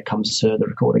cast when it comes to the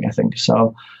recording, I think.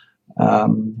 So,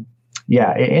 in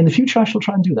the future, I shall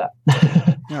try and do that.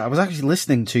 Yeah, I was actually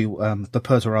listening to the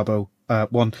Perturabo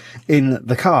one in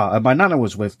the car, and my nana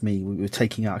was with me. We were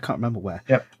taking out, I can't remember where.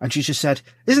 Yep. And she just said,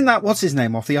 "Isn't that what's his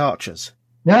name off The Archers?"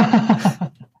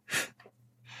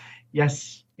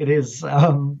 Yes, it is.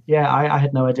 I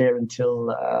had no idea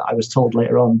until I was told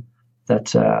later on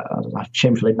that I've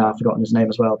shamefully now forgotten his name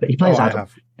as well. But he plays Adam.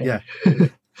 Yeah.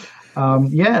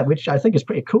 Which I think is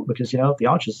pretty cool because The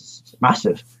Archers is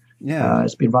massive. Yeah,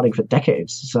 it's been running for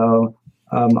decades. So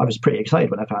I was pretty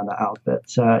excited when I found that out.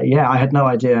 But I had no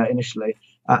idea initially.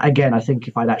 Again, I think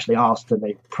if I'd actually asked, then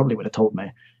they probably would have told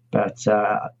me. But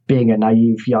being a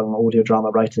naive young audio drama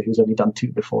writer who's only done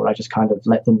 2 before, I just kind of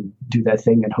let them do their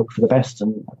thing and hope for the best.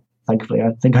 And thankfully,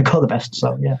 I think I got the best.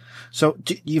 So yeah. So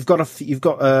have you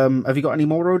got any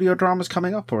more audio dramas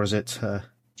coming up, or is it?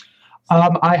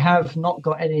 I have not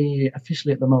got any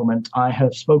officially at the moment. I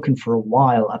have spoken for a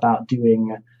while about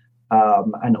doing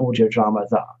an audio drama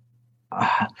that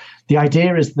the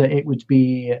idea is that it would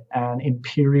be an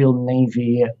Imperial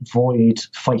Navy Void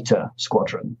fighter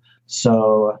squadron.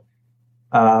 So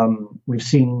we've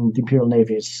seen the Imperial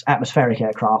Navy's atmospheric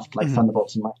aircraft like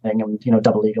Thunderbolts and Lightning and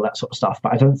Double Eagle, that sort of stuff.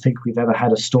 But I don't think we've ever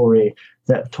had a story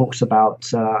that talks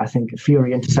about I think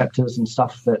Fury interceptors and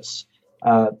stuff that's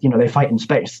they fight in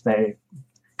space. They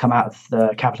come out of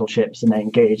the capital ships and they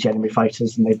engage enemy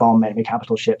fighters and they bomb enemy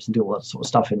capital ships and do all that sort of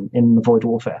stuff in the Void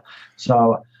Warfare.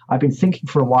 So I've been thinking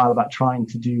for a while about trying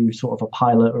to do sort of a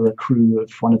pilot or a crew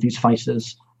of one of these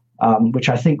fighters, which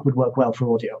I think would work well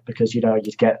for audio because, you'd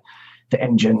get the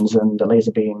engines and the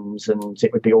laser beams, and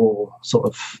it would be all sort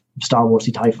of Star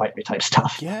Warsy TIE fighter type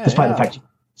stuff. Yeah, despite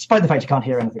the fact you can't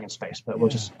hear anything in space, but we'll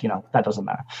just, that doesn't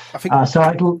matter. I think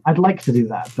So I'd like to do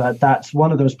that, but that's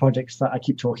one of those projects that I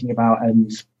keep talking about and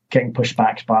getting pushed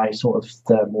back by sort of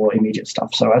the more immediate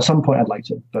stuff. So at some point I'd like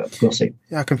to, but we'll see.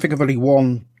 Yeah, I can think of only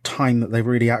one time that they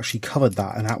really actually covered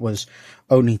that, and that was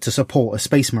only to support a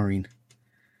space marine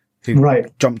who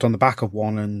jumped on the back of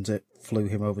one and it flew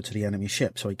him over to the enemy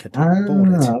ship so he could board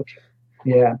it. Okay.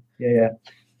 Yeah.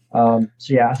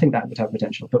 So yeah, I think that would have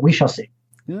potential, but we shall see.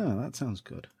 Yeah, that sounds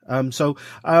good. So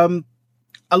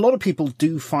a lot of people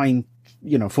do find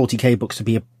 40k books to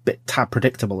be a bit tad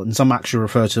predictable, and some actually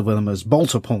refer to them as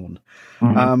bolter porn.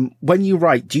 Mm-hmm. When you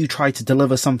write, do you try to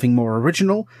deliver something more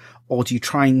original, or do you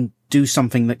try and do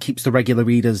something that keeps the regular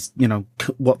readers,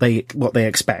 what they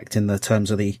expect in the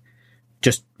terms of the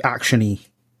just actiony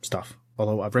stuff?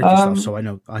 Although I've read the stuff, so I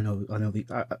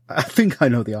think I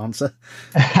know the answer.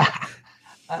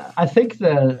 I think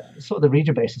the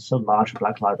reader base is so large for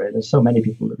Black Library. There's so many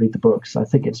people that read the books. I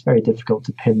think it's very difficult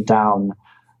to pin down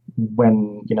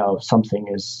when something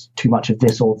is too much of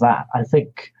this or that. I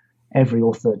think every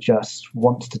author just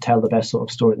wants to tell the best sort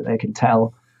of story that they can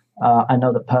tell. I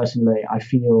know that personally,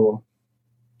 I've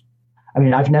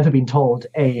never been told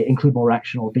A, include more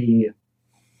action, or B,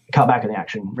 cut back on the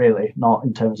action. Really, not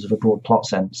in terms of a broad plot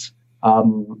sense.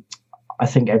 I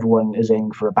think everyone is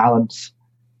aiming for a balance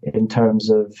in terms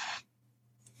of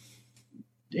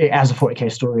it as a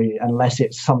 40k story, unless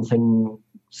it's something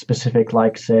specific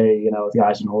like, say, the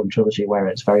Eisenhorn trilogy, where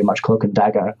it's very much cloak and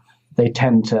dagger. They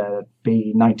tend to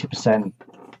be 90%,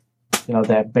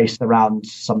 they're based around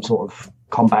some sort of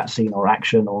combat scene or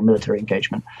action or military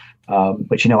engagement,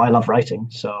 which, I love writing,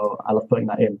 so I love putting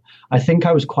that in. I think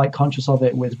I was quite conscious of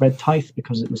it with Red Tithe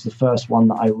because it was the first one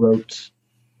that I wrote.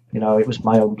 It was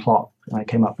my own plot, and I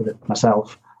came up with it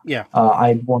myself. Yeah.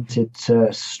 I wanted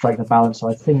to strike the balance, so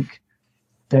I think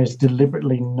there's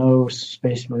deliberately no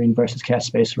Space Marine versus Chaos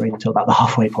Space Marine until about the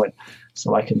halfway point,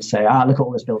 so I can say, look at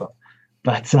all this build-up.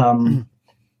 But I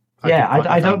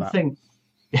don't think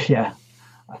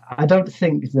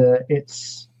that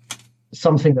it's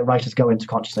something that writers go into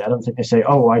consciously. I don't think they say,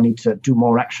 I need to do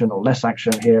more action or less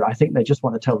action here. I think they just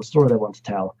want to tell the story they want to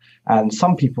tell. And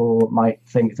some people might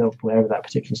think that whatever that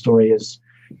particular story is,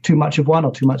 too much of one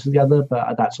or too much of the other,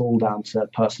 but that's all down to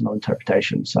personal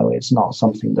interpretation. So it's not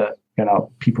something that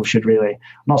people should really,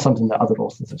 not something that other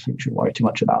authors I think should worry too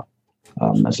much about.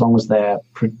 As long as they're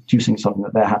producing something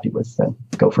that they're happy with, then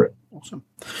go for it. Awesome.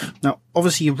 Now,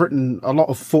 obviously, you've written a lot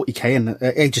of 40k and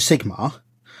Age of Sigmar.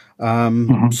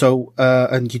 So,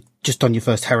 and you just done your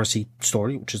first Heresy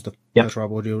story, which is the first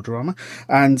Rob audio drama.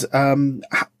 And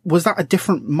was that a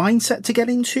different mindset to get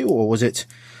into, or was it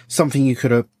something you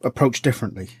could approach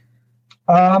differently?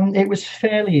 It was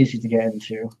fairly easy to get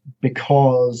into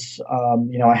because,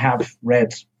 I have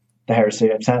read the Heresy,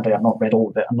 and sadly I've not read all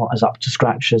of it. I'm not as up to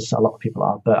scratch as a lot of people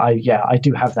are, but I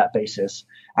do have that basis.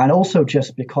 And also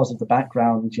just because of the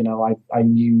background, I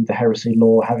knew the Heresy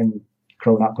lore, having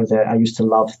grown up with it. I used to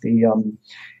love the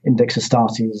Index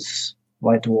Astartes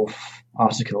White Dwarf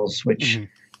articles, which,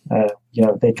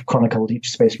 they chronicled each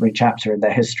Space Marine chapter in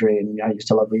their history, and I used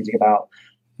to love reading about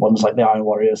ones like the Iron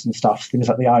Warriors and stuff, things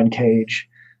like the Iron Cage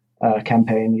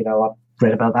campaign. I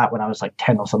read about that when I was like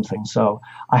 10 or something. So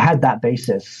I had that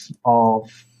basis of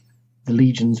the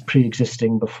legions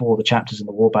pre-existing before the chapters in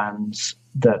the warbands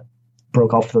that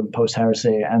broke off them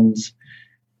post-Heresy. And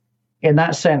in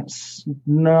that sense,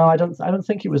 no, I don't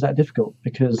think it was that difficult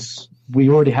because we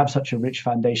already have such a rich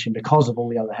foundation because of all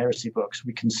the other Heresy books.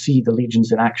 We can see the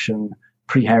legions in action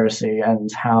pre-Heresy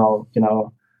and how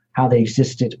they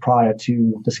existed prior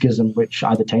to the schism, which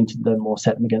either tainted them or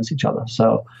set them against each other.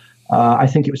 So I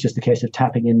think it was just a case of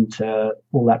tapping into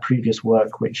all that previous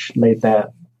work, which laid their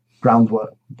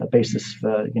groundwork, the basis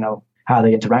for, how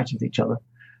they interacted with each other.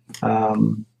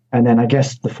 And then I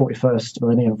guess the 41st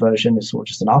Millennium version is sort of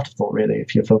just an afterthought, really,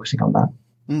 if you're focusing on that.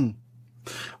 Mm.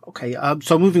 Okay,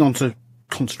 so moving on to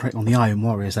concentrate on the Iron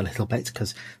Warriors a little bit,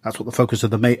 because that's what the focus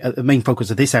of the main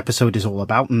focus of this episode is all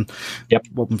about, and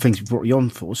what things we brought you on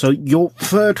for. So your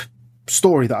third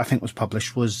story that I think was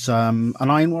published was an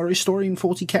Iron Warrior story in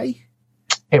 40k?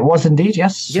 It was indeed,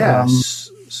 yes. Yes,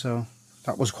 so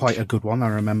that was quite a good one, I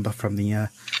remember from the...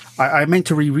 I meant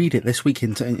to reread it this week,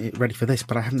 ready for this,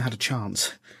 but I haven't had a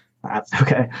chance. That's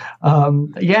okay.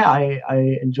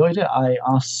 I enjoyed it. I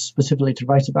asked specifically to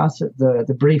write about it.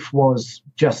 The brief was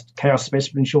just Chaos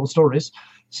Space Marine short stories.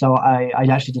 So I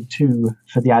actually did 2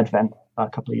 for the Advent. a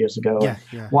couple of years ago. Yeah,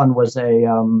 yeah. One was a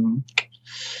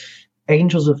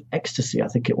Angels of Ecstasy, I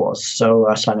think it was. So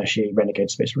Slaaneshi Renegade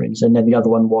Space Marines. And then the other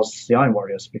one was the Iron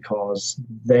Warriors, because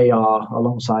they are,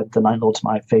 alongside the Night Lords,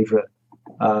 my favorite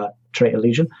Traitor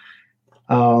Legion.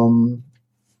 So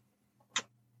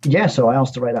I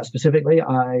asked to write that specifically.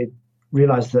 I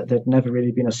realized that there'd never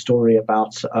really been a story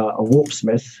about a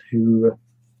Warpsmith who,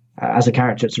 as a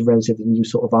character, it's a relatively new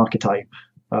sort of archetype.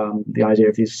 The idea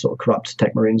of these sort of corrupt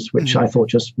tech marines, which I thought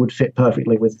just would fit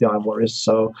perfectly with the Iron Warriors.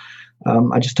 So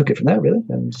I just took it from there, really.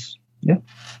 And yeah.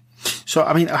 So,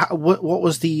 I mean, what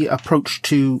was the approach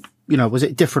to, was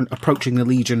it different approaching the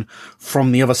Legion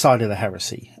from the other side of the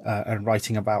heresy and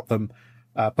writing about them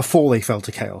before they fell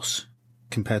to chaos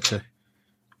compared to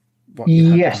what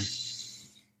you had done?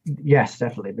 Yes,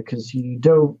 definitely. Because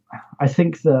I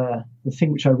think the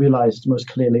thing which I realized most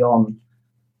clearly on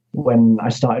when I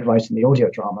started writing the audio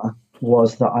drama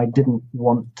was that I didn't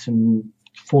want to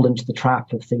fall into the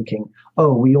trap of thinking,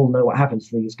 oh, we all know what happens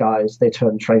to these guys. They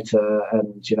turn traitor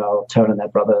and, turn on their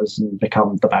brothers and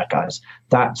become the bad guys.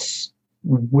 That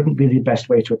wouldn't be the best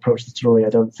way to approach the story, I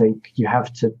don't think. You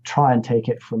have to try and take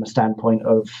it from a standpoint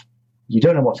of you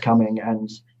don't know what's coming and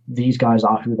these guys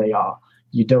are who they are.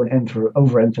 You don't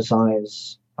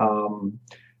overemphasize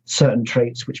certain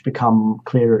traits which become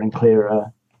clearer and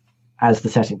clearer as the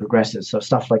setting progresses. So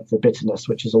stuff like the bitterness,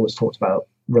 which is always talked about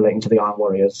relating to the Iron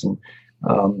Warriors and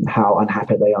how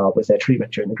unhappy they are with their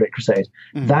treatment during the Great Crusade.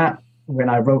 That, when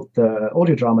I wrote the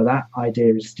audio drama, that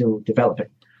idea is still developing.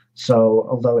 So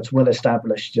although it's well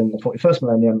established in the 41st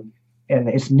millennium and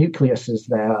its nucleus is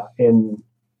there in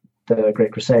the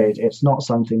Great Crusade, it's not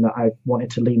something that I wanted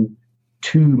to lean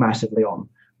too massively on,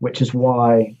 which is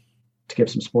why, to give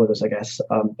some spoilers, I guess,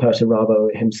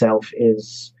 Perturabo himself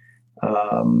is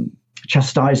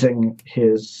chastising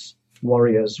his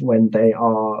warriors when they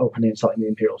are openly insulting the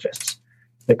Imperial Fists,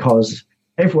 because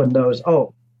everyone knows,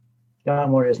 the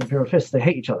Iron Warriors and Imperial Fists, they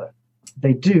hate each other.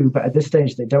 They do, but at this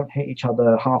stage, they don't hate each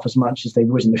other half as much as they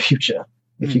would in the future,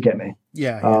 if you get me.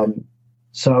 Yeah.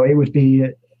 So it would be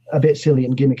a bit silly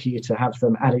and gimmicky to have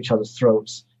them at each other's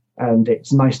throats, and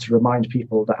it's nice to remind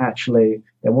people that actually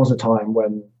there was a time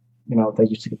when, they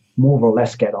used to more or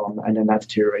less get on, and then that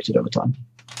deteriorated over time.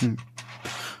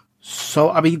 So,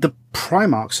 I mean, the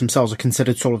Primarchs themselves are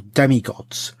considered sort of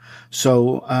demigods.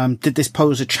 So, did this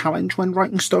pose a challenge when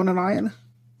writing Stone and Iron?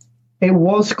 It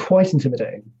was quite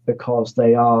intimidating because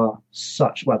they are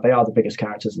they are the biggest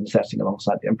characters in the setting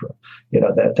alongside the Emperor.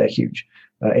 They're huge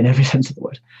in every sense of the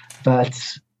word. But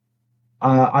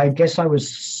I guess I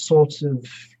was sort of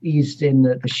eased in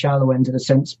at the shallow end in a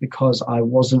sense because I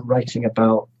wasn't writing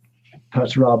about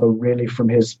Perturabo really from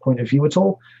his point of view at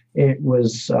all. It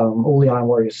was all the Iron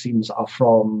Warrior scenes are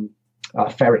from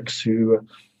Ferrix, who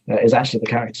is actually the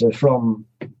character from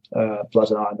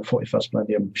Blood and Iron, the 41st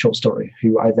Millennium short story,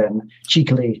 who I then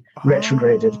cheekily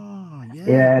retrograded.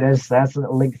 That's a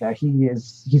little link there.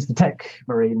 He's the tech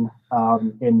marine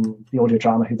in the audio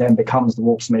drama who then becomes the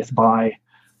Warpsmith by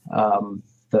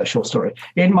the short story.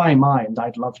 In my mind,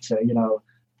 I'd love to,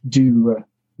 do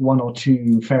one or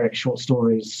two Ferrix short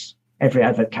stories every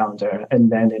advent calendar,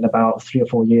 and then in about 3 or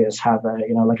 4 years have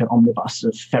like an omnibus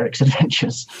of Ferrix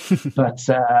adventures. But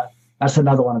that's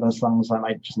another one of those things I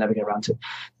might just never get around to.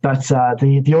 But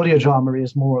the audio drama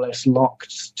is more or less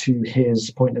locked to his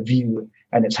point of view,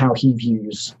 and it's how he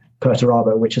views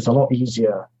Perturabo, which is a lot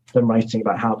easier than writing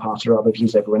about how Perturabo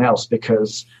views everyone else,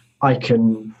 because I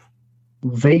can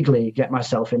vaguely get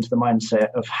myself into the mindset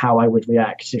of how I would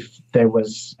react if there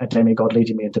was a demigod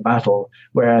leading me into battle,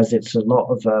 whereas it's a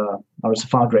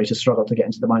far greater struggle to get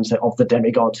into the mindset of the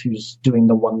demigod who's doing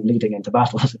the one leading into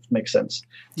battle, if it makes sense.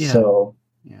 So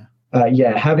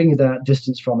having that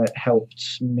distance from it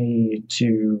helped me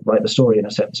to write the story in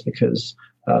a sense, because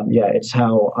it's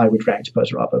how I would react to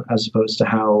Perturabo as opposed to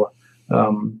how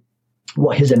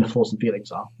what his inner thoughts and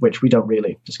feelings are, which we don't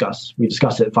really discuss. We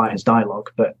discuss it via his dialogue,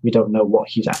 but we don't know what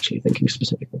he's actually thinking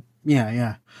specifically.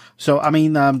 Yeah. So, I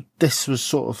mean, this was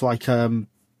sort of like, in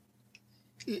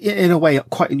a way,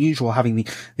 quite unusual having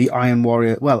the Iron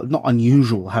Warrior. Well, not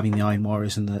unusual having the Iron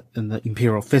Warriors and the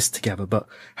Imperial Fist together, but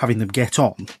having them get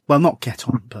on. Well, not get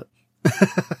on, but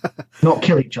not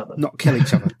kill each other. Not kill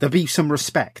each other. There'll be some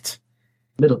respect.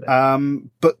 Little bit.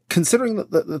 But considering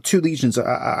that the two legions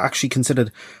are actually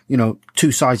considered,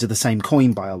 two sides of the same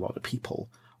coin by a lot of people,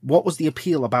 what was the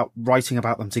appeal about writing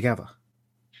about them together?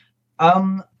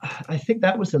 I think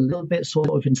that was a little bit sort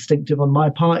of instinctive on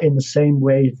my part, in the same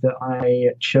way that I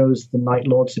chose the Night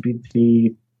Lords to be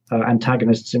the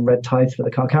antagonists in Red Tithe for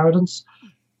the Carcharodons.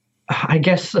 I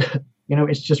guess,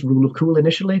 it's just rule of cool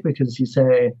initially, because you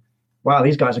say, wow,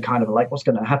 these guys are kind of like, what's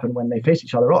going to happen when they face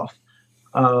each other off?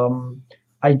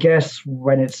 I guess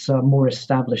when it's a more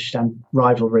established and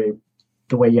rivalry,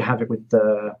 the way you have it with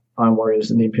the Iron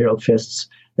Warriors and the Imperial Fists,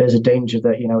 there's a danger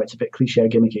that, it's a bit cliche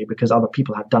gimmicky because other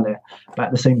people have done it. But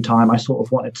at the same time, I sort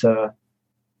of wanted to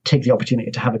take the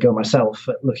opportunity to have a go myself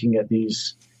at looking at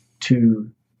these two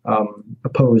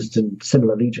opposed and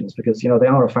similar legions because, they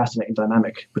are a fascinating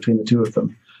dynamic between the two of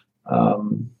them.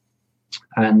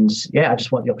 And yeah, I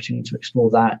just want the opportunity to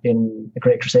explore that in a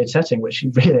Great Crusade setting, which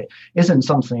really isn't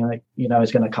something like,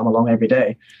 is going to come along every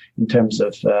day in terms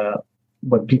of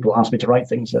when people ask me to write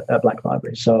things at Black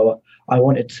Library. So I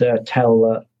wanted to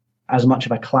tell as much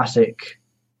of a classic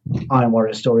Iron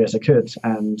Warrior story as I could,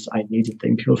 and I needed the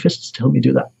Imperial Fists to help me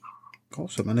do that.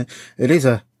 Awesome. And it is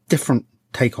a different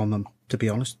take on them, to be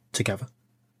honest, together.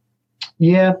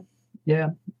 Yeah,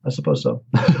 I suppose so.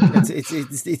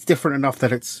 it's different enough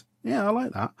that it's, yeah, I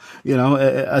like that.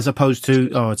 As opposed to,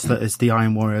 it's the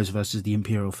Iron Warriors versus the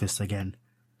Imperial Fists again.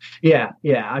 Yeah.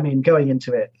 I mean, going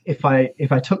into it, if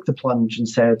I took the plunge and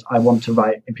said I want to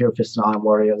write Imperial Fists and Iron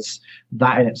Warriors,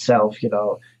 that in itself,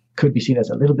 could be seen as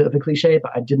a little bit of a cliche.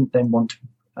 But I didn't then want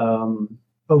to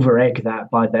over-egg that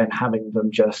by then having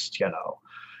them just,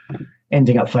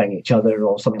 ending up fighting each other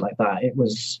or something like that. It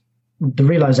was the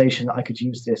realization that I could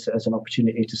use this as an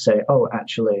opportunity to say, oh,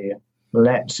 actually,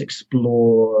 let's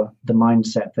explore the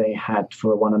mindset they had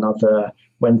for one another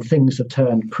when things have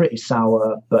turned pretty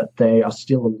sour, but they are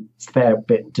still a fair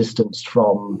bit distanced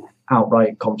from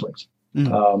outright conflict.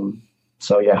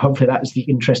 So yeah, hopefully that is the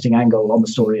interesting angle on the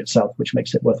story itself, which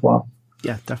makes it worthwhile.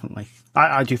 Yeah, definitely.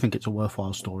 I do think it's a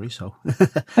worthwhile story. So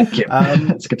thank you.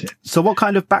 That's good to hear. So what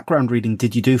kind of background reading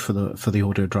did you do for the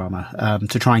audio drama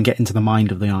to try and get into the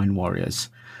mind of the Iron Warriors?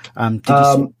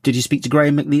 Did you speak to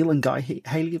Graham McNeil and Guy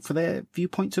Haley for their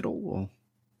viewpoints at all? Or?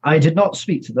 I did not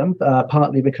speak to them,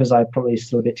 partly because I'm probably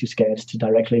still a bit too scared to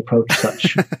directly approach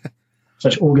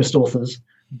such august authors.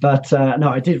 But no,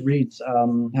 I did read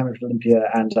Hammer of Olympia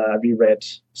and reread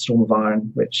Storm of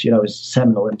Iron, which is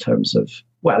seminal in terms of,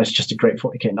 well, it's just a great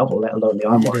 40k novel, let alone the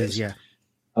Iron Warriors. Yeah.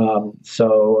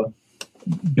 So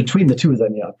between the two of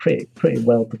them, pretty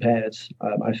well prepared,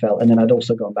 I felt. And then I'd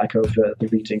also gone back over the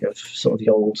reading of sort of the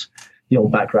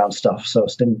old background stuff. So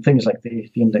things like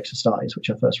the Index of Stars, which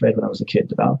I first read when I was a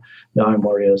kid about the Iron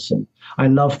Warriors. And I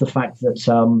love the fact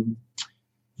that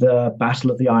the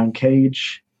Battle of the Iron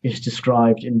Cage is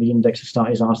described in the Index of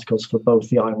Stars articles for both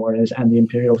the Iron Warriors and the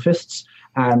Imperial Fists.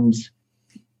 And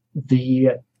the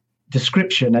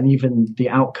description and even the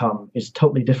outcome is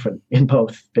totally different in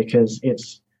both because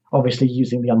it's obviously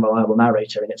using the unreliable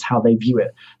narrator and it's how they view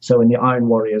it. So in the Iron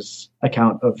Warriors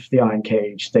account of the Iron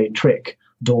Cage, they trick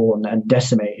Dawn and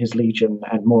decimate his legion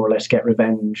and more or less get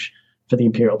revenge for the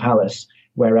Imperial Palace.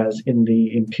 Whereas in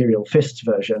the Imperial Fists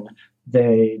version,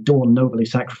 Dawn nobly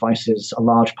sacrifices a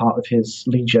large part of his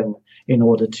legion in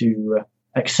order to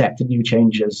accept the new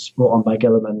changes brought on by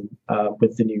Gilliman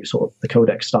with the new sort of the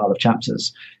Codex style of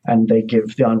chapters, and they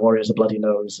give the Iron Warriors a bloody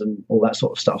nose and all that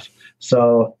sort of stuff.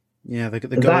 So yeah,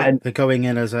 they're going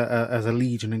in as a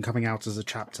legion and coming out as a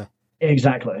chapter.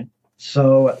 Exactly.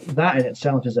 So that in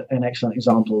itself is an excellent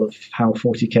example of how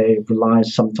 40k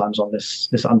relies sometimes on this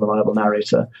unreliable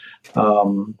narrator,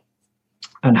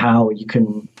 and how you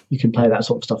can play that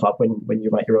sort of stuff up when you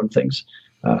write your own things,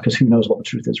 because who knows what the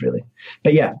truth is really.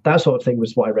 But yeah, that sort of thing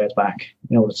was what I read back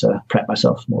in order to prep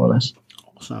myself more or less.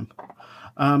 Awesome.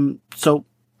 So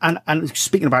and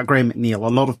speaking about Graham McNeil,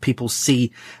 a lot of people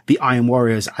see the Iron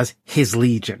Warriors as his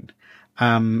legion,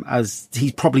 as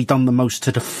he's probably done the most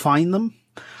to define them.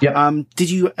 Yeah.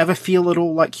 Did you ever feel at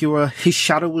all like his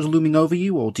shadow was looming over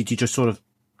you, or did you just sort of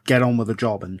get on with the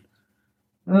job? And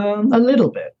a little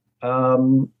bit.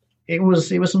 It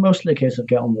was mostly a case of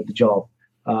get on with the job.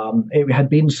 It had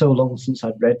been so long since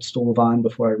I'd read Storm of Iron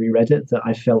before I reread it that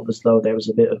I felt as though there was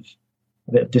a bit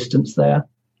of distance there.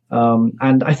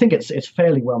 And I think it's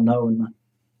fairly well known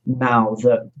now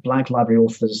that Black Library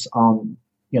authors aren't,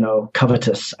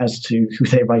 covetous as to who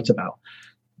they write about.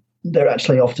 They're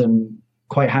actually often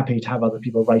quite happy to have other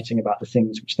people writing about the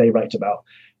things which they write about,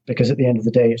 because at the end of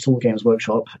the day, it's all Games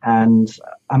Workshop. And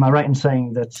am I right in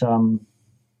saying that,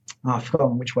 I've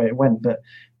forgotten which way it went, but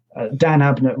Dan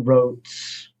Abnett wrote,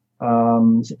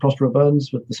 is it Prospero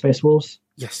Burns with the Space Wolves?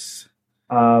 Yes.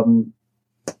 In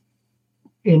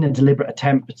a deliberate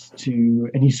attempt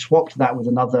and he swapped that with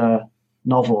another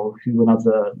novel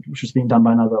which was being done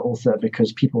by another author,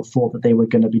 because people thought that they were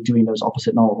going to be doing those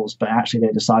opposite novels, but actually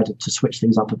they decided to switch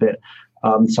things up a bit.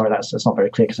 Sorry, that's not very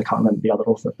clear because I can't remember the other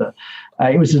author, but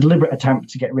it was a deliberate attempt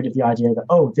to get rid of the idea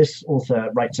that, this author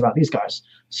writes about these guys.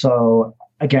 So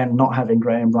again, not having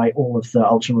Graham write all of the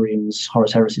Ultramarines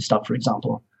Horus Heresy stuff, for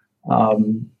example,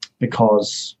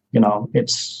 because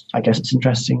I guess it's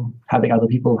interesting having other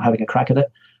people having a crack at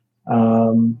it.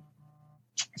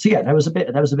 So yeah, there was a bit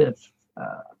of.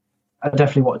 I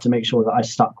definitely wanted to make sure that I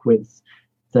stuck with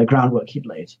the groundwork he'd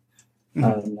laid,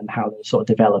 and how they sort of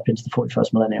develop into the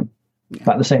 41st millennium. Yeah.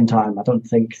 But at the same time, I don't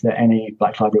think that any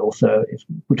Black Library author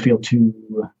would feel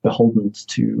too beholden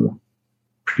to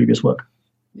previous work.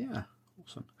 Yeah,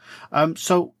 awesome.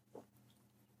 So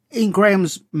in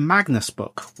Graham's Magnus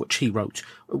book, which he wrote,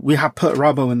 we have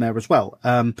Perturabo in there as well,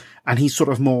 and he's sort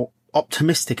of more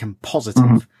optimistic and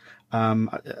positive.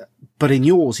 But in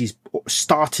yours, he's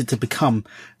started to become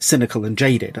cynical and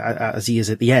jaded, as he is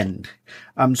at the end.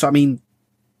 So, I mean,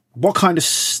 what kind of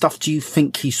stuff do you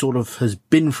think he sort of has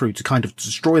been through to kind of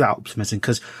destroy that optimism?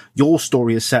 Because your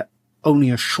story is set only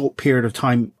a short period of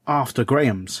time after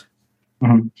Graham's.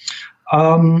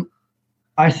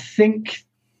 I think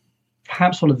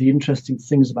perhaps one of the interesting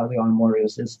things about the Iron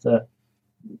Warriors is that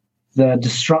the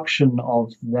destruction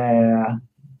of their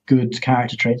good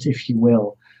character traits, if you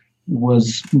will,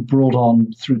 was brought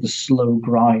on through the slow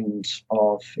grind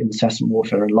of incessant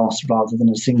warfare and loss, rather than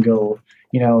a single,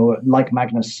 like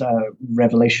Magnus,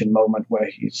 revelation moment where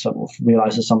he sort of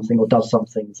realizes something or does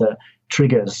something that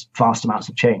triggers vast amounts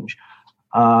of change.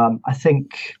 I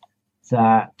think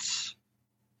that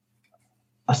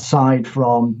aside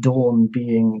from Dawn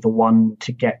being the one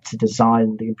to get to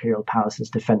design the Imperial Palace's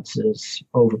defenses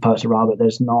over Perturabo,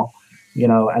 there's not,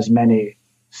 as many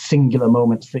singular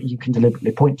moments that you can deliberately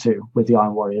point to with the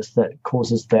Iron Warriors that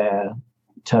causes their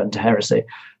turn to heresy.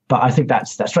 But I think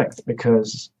that's their strength,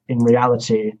 because in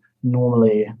reality,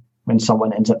 normally when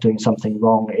someone ends up doing something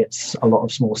wrong, it's a lot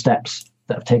of small steps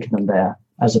that have taken them there,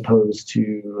 as opposed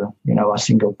to, a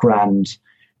single grand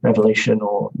revelation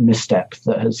or misstep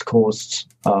that has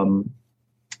caused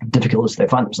difficulties they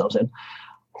find themselves in.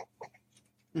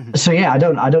 So yeah, I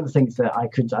don't think that I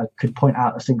could point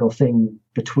out a single thing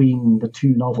between the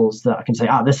two novels that I can say,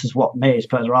 this is what made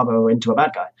Perturabo into a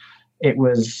bad guy. It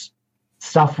was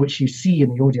stuff which you see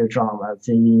in the audio drama,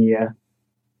 the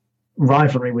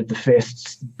rivalry with the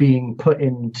Fists being put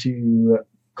into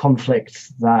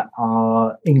conflicts that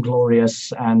are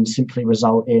inglorious and simply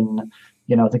result in,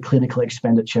 the clinical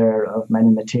expenditure of men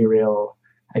and material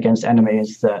against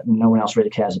enemies that no one else really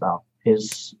cares about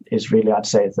is really, I'd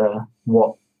say,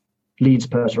 what leads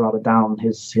Perturabo down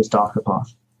his darker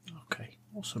path. Okay,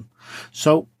 awesome.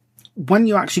 So when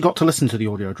you actually got to listen to the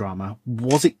audio drama,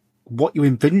 was it what you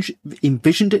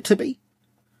envisioned it to be?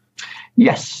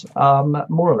 Yes,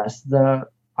 more or less.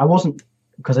 I wasn't,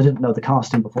 because I didn't know the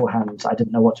casting beforehand, I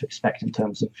didn't know what to expect in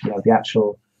terms of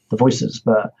the voices,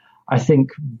 but I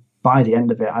think by the end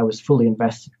of it, I was fully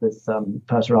invested with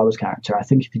Perturabo's character. I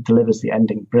think he delivers the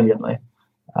ending brilliantly.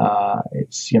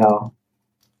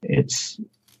 It's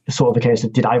sort of a case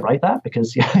of, did I write that?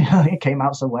 Because it came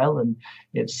out so well, and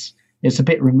it's a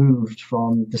bit removed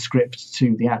from the script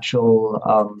to the actual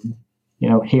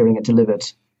hearing it delivered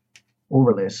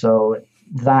orally. So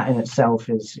that in itself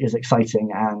is exciting,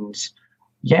 and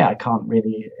yeah, I can't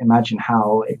really imagine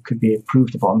how it could be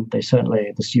improved upon. The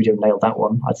studio nailed that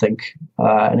one, I think,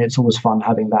 and it's always fun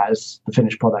having that as the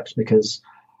finished product, because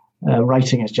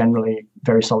writing is generally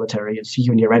very solitary. It's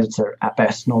you and your editor at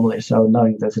best normally. So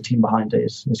knowing there's a team behind it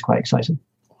is quite exciting.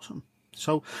 Awesome.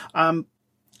 So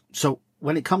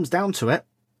when it comes down to it,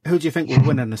 who do you think will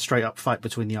win in a straight up fight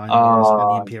between the Iron Warriors and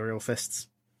the Imperial Fists?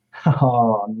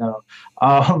 Oh no.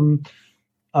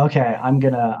 Okay, I'm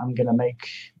gonna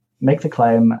make the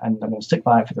claim, and I'm gonna stick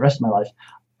by it for the rest of my life.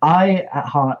 I at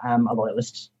heart am a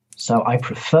loyalist, so I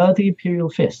prefer the Imperial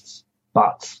Fists,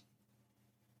 but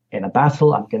in a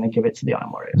battle, I'm going to give it to the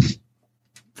Iron Warriors.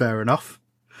 Fair enough.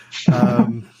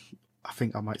 I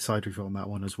think I might side with you on that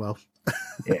one as well.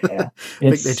 Yeah, I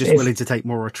think they're just willing to take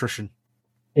more attrition.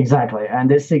 Exactly,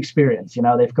 and it's the experience.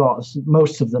 They've got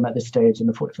most of them at this stage in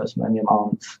the 41st Millennium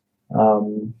aren't,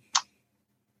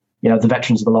 the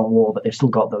veterans of the Long War, but they've still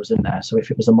got those in there. So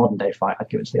if it was a modern day fight, I'd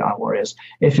give it to the Iron Warriors.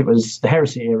 If it was the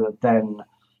Heresy era, then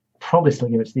probably still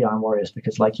give it to the Iron Warriors,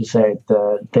 because, like you say,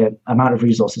 the amount of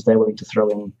resources they're willing to throw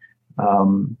in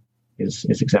is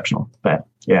exceptional. But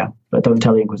don't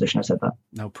tell the Inquisition I said that.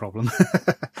 No problem.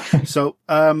 So,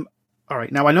 all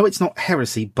right. Now I know it's not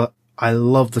heresy, but I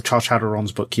love the Charles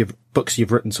Shadowron's books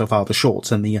you've written so far, the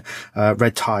shorts and the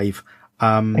Red Tithe.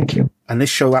 Thank you. And this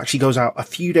show actually goes out a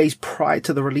few days prior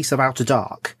to the release of Outer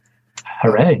Dark.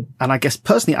 Hooray. And I guess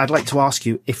personally, I'd like to ask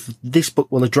you if this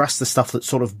book will address the stuff that's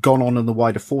sort of gone on in the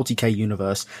wider 40k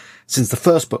universe since the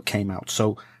first book came out.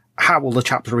 So how will the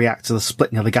chapter react to the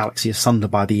splitting of the galaxy asunder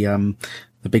by the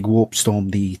the big warp storm,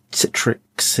 the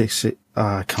Citrix.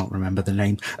 I can't remember the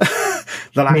name.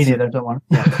 The last, Me neither, don't worry.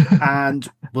 Yeah. And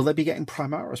will they be getting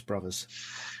Primaris Brothers?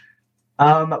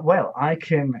 Well, I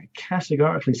can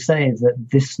categorically say that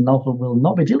this novel will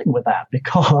not be dealing with that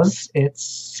because it's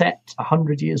set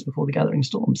 100 years before The Gathering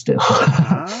Storm still.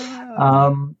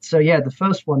 So yeah, the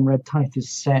first one, Red Tithe, is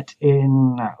set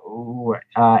in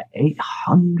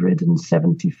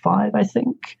 875, I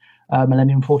think,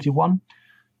 Millennium 41.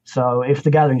 So if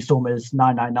The Gathering Storm is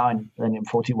 999 Millennium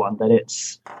 41, then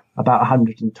it's about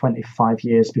 125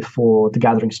 years before the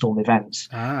Gathering Storm events.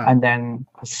 And then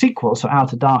the sequel, so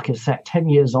Outer Dark, is set 10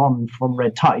 years on from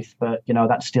Red Tithe, but,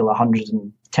 that's still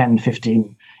 110,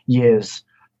 15 years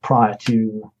prior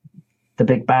to the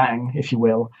Big Bang, if you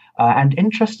will. And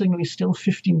interestingly, still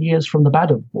 15 years from the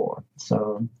Badab War.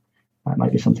 So that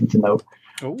might be something to note.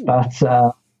 Ooh. But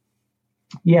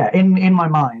yeah, in my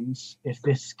mind, if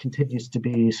this continues to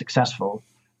be successful,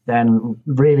 then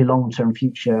really long-term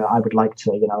future, I would like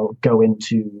to, go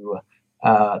into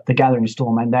the Gathering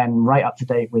Storm and then right up to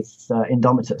date with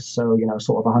Indomitus. So,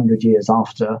 sort of 100 years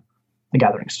after the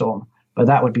Gathering Storm. But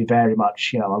that would be very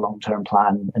much, a long-term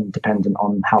plan and dependent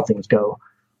on how things go,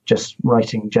 just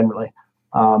writing generally.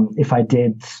 If I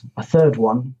did a third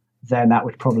one, then that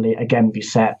would probably again be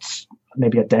set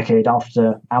maybe a decade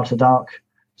after Outer Dark.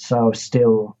 So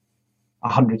still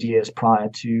 100 years prior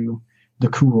to the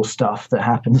cool stuff that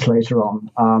happens later on.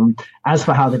 As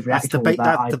for how they'd react to that,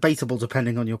 that's debatable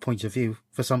depending on your point of view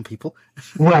for some people.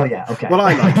 Well, yeah, okay. Well,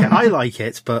 I like it. I like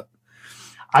it, but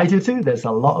I do too. There's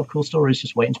a lot of cool stories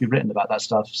just waiting to be written about that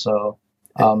stuff. So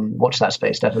watch that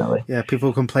space, definitely. Yeah,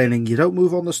 people complaining you don't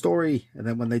move on the story, and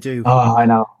then when they do, oh, I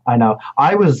know.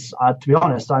 I was, to be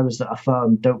honest, I was a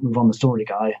firm don't move on the story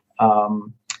guy,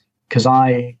 because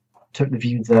I took the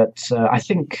view that I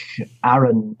think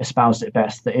Aaron espoused it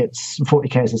best, that it's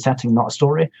 40k as a setting, not a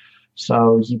story.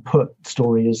 So you put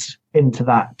stories into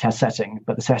that test setting,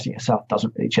 but the setting itself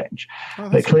doesn't really change.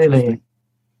 But clearly,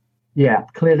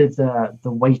 the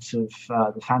weight of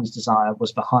the fans' desire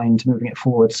was behind moving it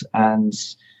forward. And,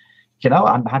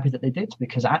 I'm happy that they did,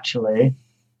 because actually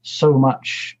so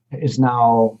much is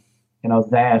now,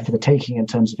 there for the taking in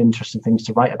terms of interesting things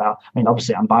to write about. I mean,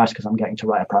 obviously I'm biased because I'm getting to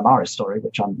write a Primaris story,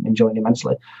 which I'm enjoying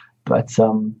immensely. But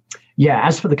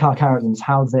as for the Carcharodons,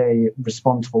 how they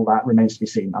respond to all that remains to be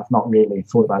seen. I've not really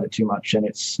thought about it too much, and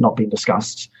it's not been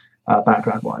discussed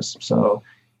background-wise. So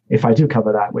if I do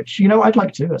cover that, which, I'd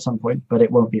like to at some point, but it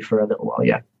won't be for a little while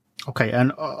yet. Okay,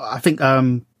 and I think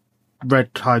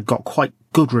Red Tide got quite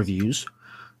good reviews.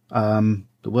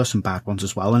 There were some bad ones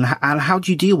as well. And how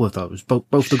do you deal with those,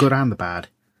 both the good and the bad?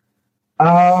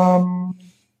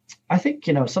 I think,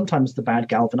 sometimes the bad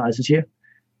galvanizes you.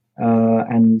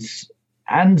 And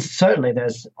certainly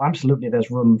there's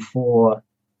room for,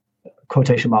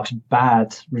 quotation marks,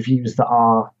 bad reviews that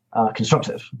are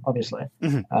constructive, obviously.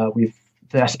 Mm-hmm.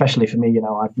 Especially for me,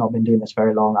 I've not been doing this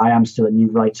very long. I am still a new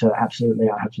writer, absolutely.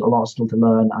 I have a lot still to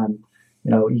learn. I'm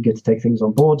eager to take things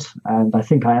on board. And I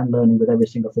think I am learning with every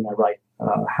single thing I write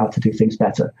how to do things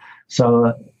better.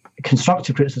 So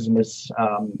constructive criticism is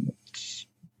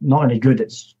not only good,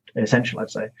 it's essential,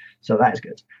 I'd say. So that is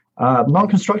good.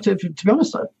 Non-constructive, to be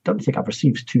honest, I don't think I've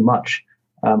received too much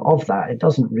of that. It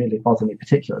doesn't really bother me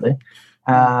particularly.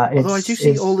 Although I do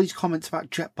see all these comments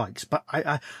about jet bikes, but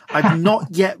I've not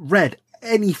yet read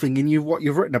anything in what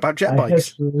you've written about jet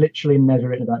bikes. I have literally never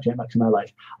written about jet bikes in my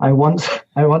life. I once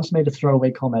made a throwaway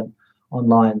comment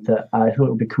online that I thought it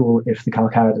would be cool if the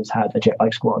Carcharodons had a jet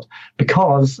bike squad,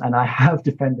 because, and I have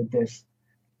defended this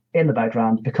in the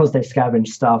background, because they scavenge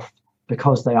stuff,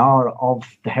 because they are of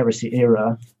the Heresy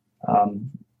era.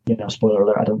 Spoiler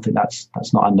alert, I don't think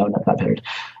that's not unknown at that period.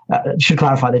 Should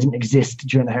clarify, they didn't exist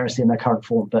during the Heresy in their current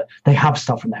form, but they have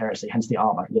stuff from the Heresy, hence the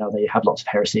armor. They have lots of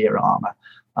Heresy era armor.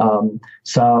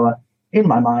 So in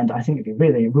my mind, I think it'd be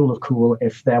really rule of cool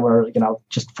if there were,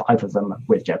 just 5 of them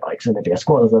with jet bikes, and there'd be a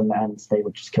squad of them, and they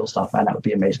would just kill stuff, and that would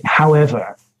be amazing.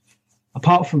 However,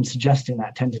 apart from suggesting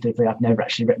that tentatively, I've never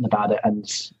actually written about it, and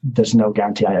there's no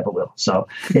guarantee I ever will. So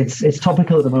it's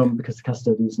topical at the moment because the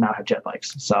Custodians now have jet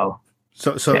bikes. So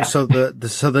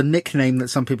the nickname that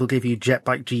some people give you, Jet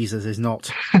Bike Jesus, is not.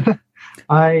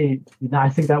 I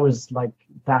think that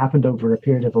happened over a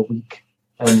period of a week,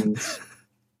 and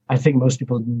I think most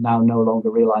people now no longer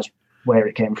realize where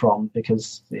it came from,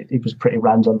 because it was pretty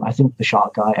random. I think the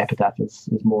Shark Guy epithet is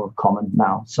more common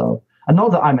now. So, and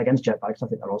not that I'm against jet bikes, I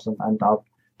think they're awesome, and I'll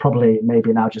probably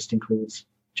maybe now just include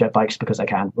jet bikes because I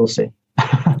can. We'll see.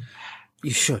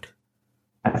 You should.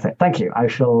 Thank you. I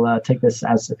shall take this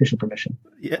as official permission.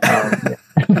 Yeah.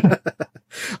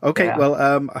 Okay, Yeah.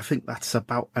 well, I think that's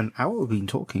about an hour we've been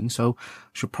talking, so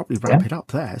should probably wrap it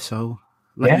up there. So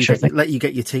Sure thing. let you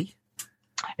get your tea.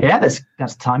 Yeah,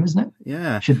 that's time, isn't it?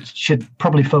 Yeah. Should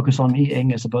probably focus on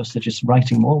eating as opposed to just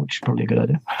writing more, which is probably a good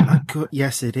idea.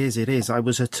 Yes, it is. It is. I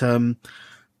was at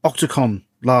Octocon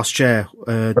last year.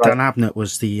 Right. Dan Abnett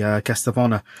was the guest of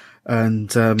honor,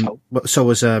 and so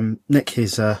was Nick,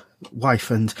 his wife,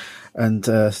 and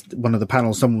one of the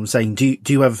panels. Someone was saying, "Do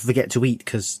you ever forget to eat?"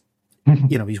 Because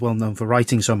he's well known for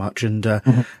writing so much, and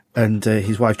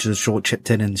his wife just short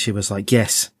chipped in, and she was like,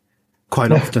 "Yes,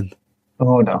 quite often."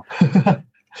 Oh no.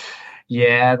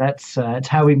 Yeah, that's it's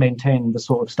how we maintain the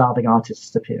sort of starving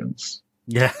artist's appearance.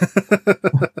 Yeah,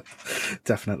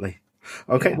 definitely.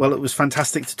 Okay, well, it was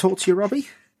fantastic to talk to you, Robbie.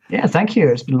 Yeah, thank you.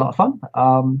 It's been a lot of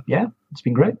fun. Yeah, it's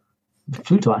been great.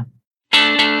 Flew by.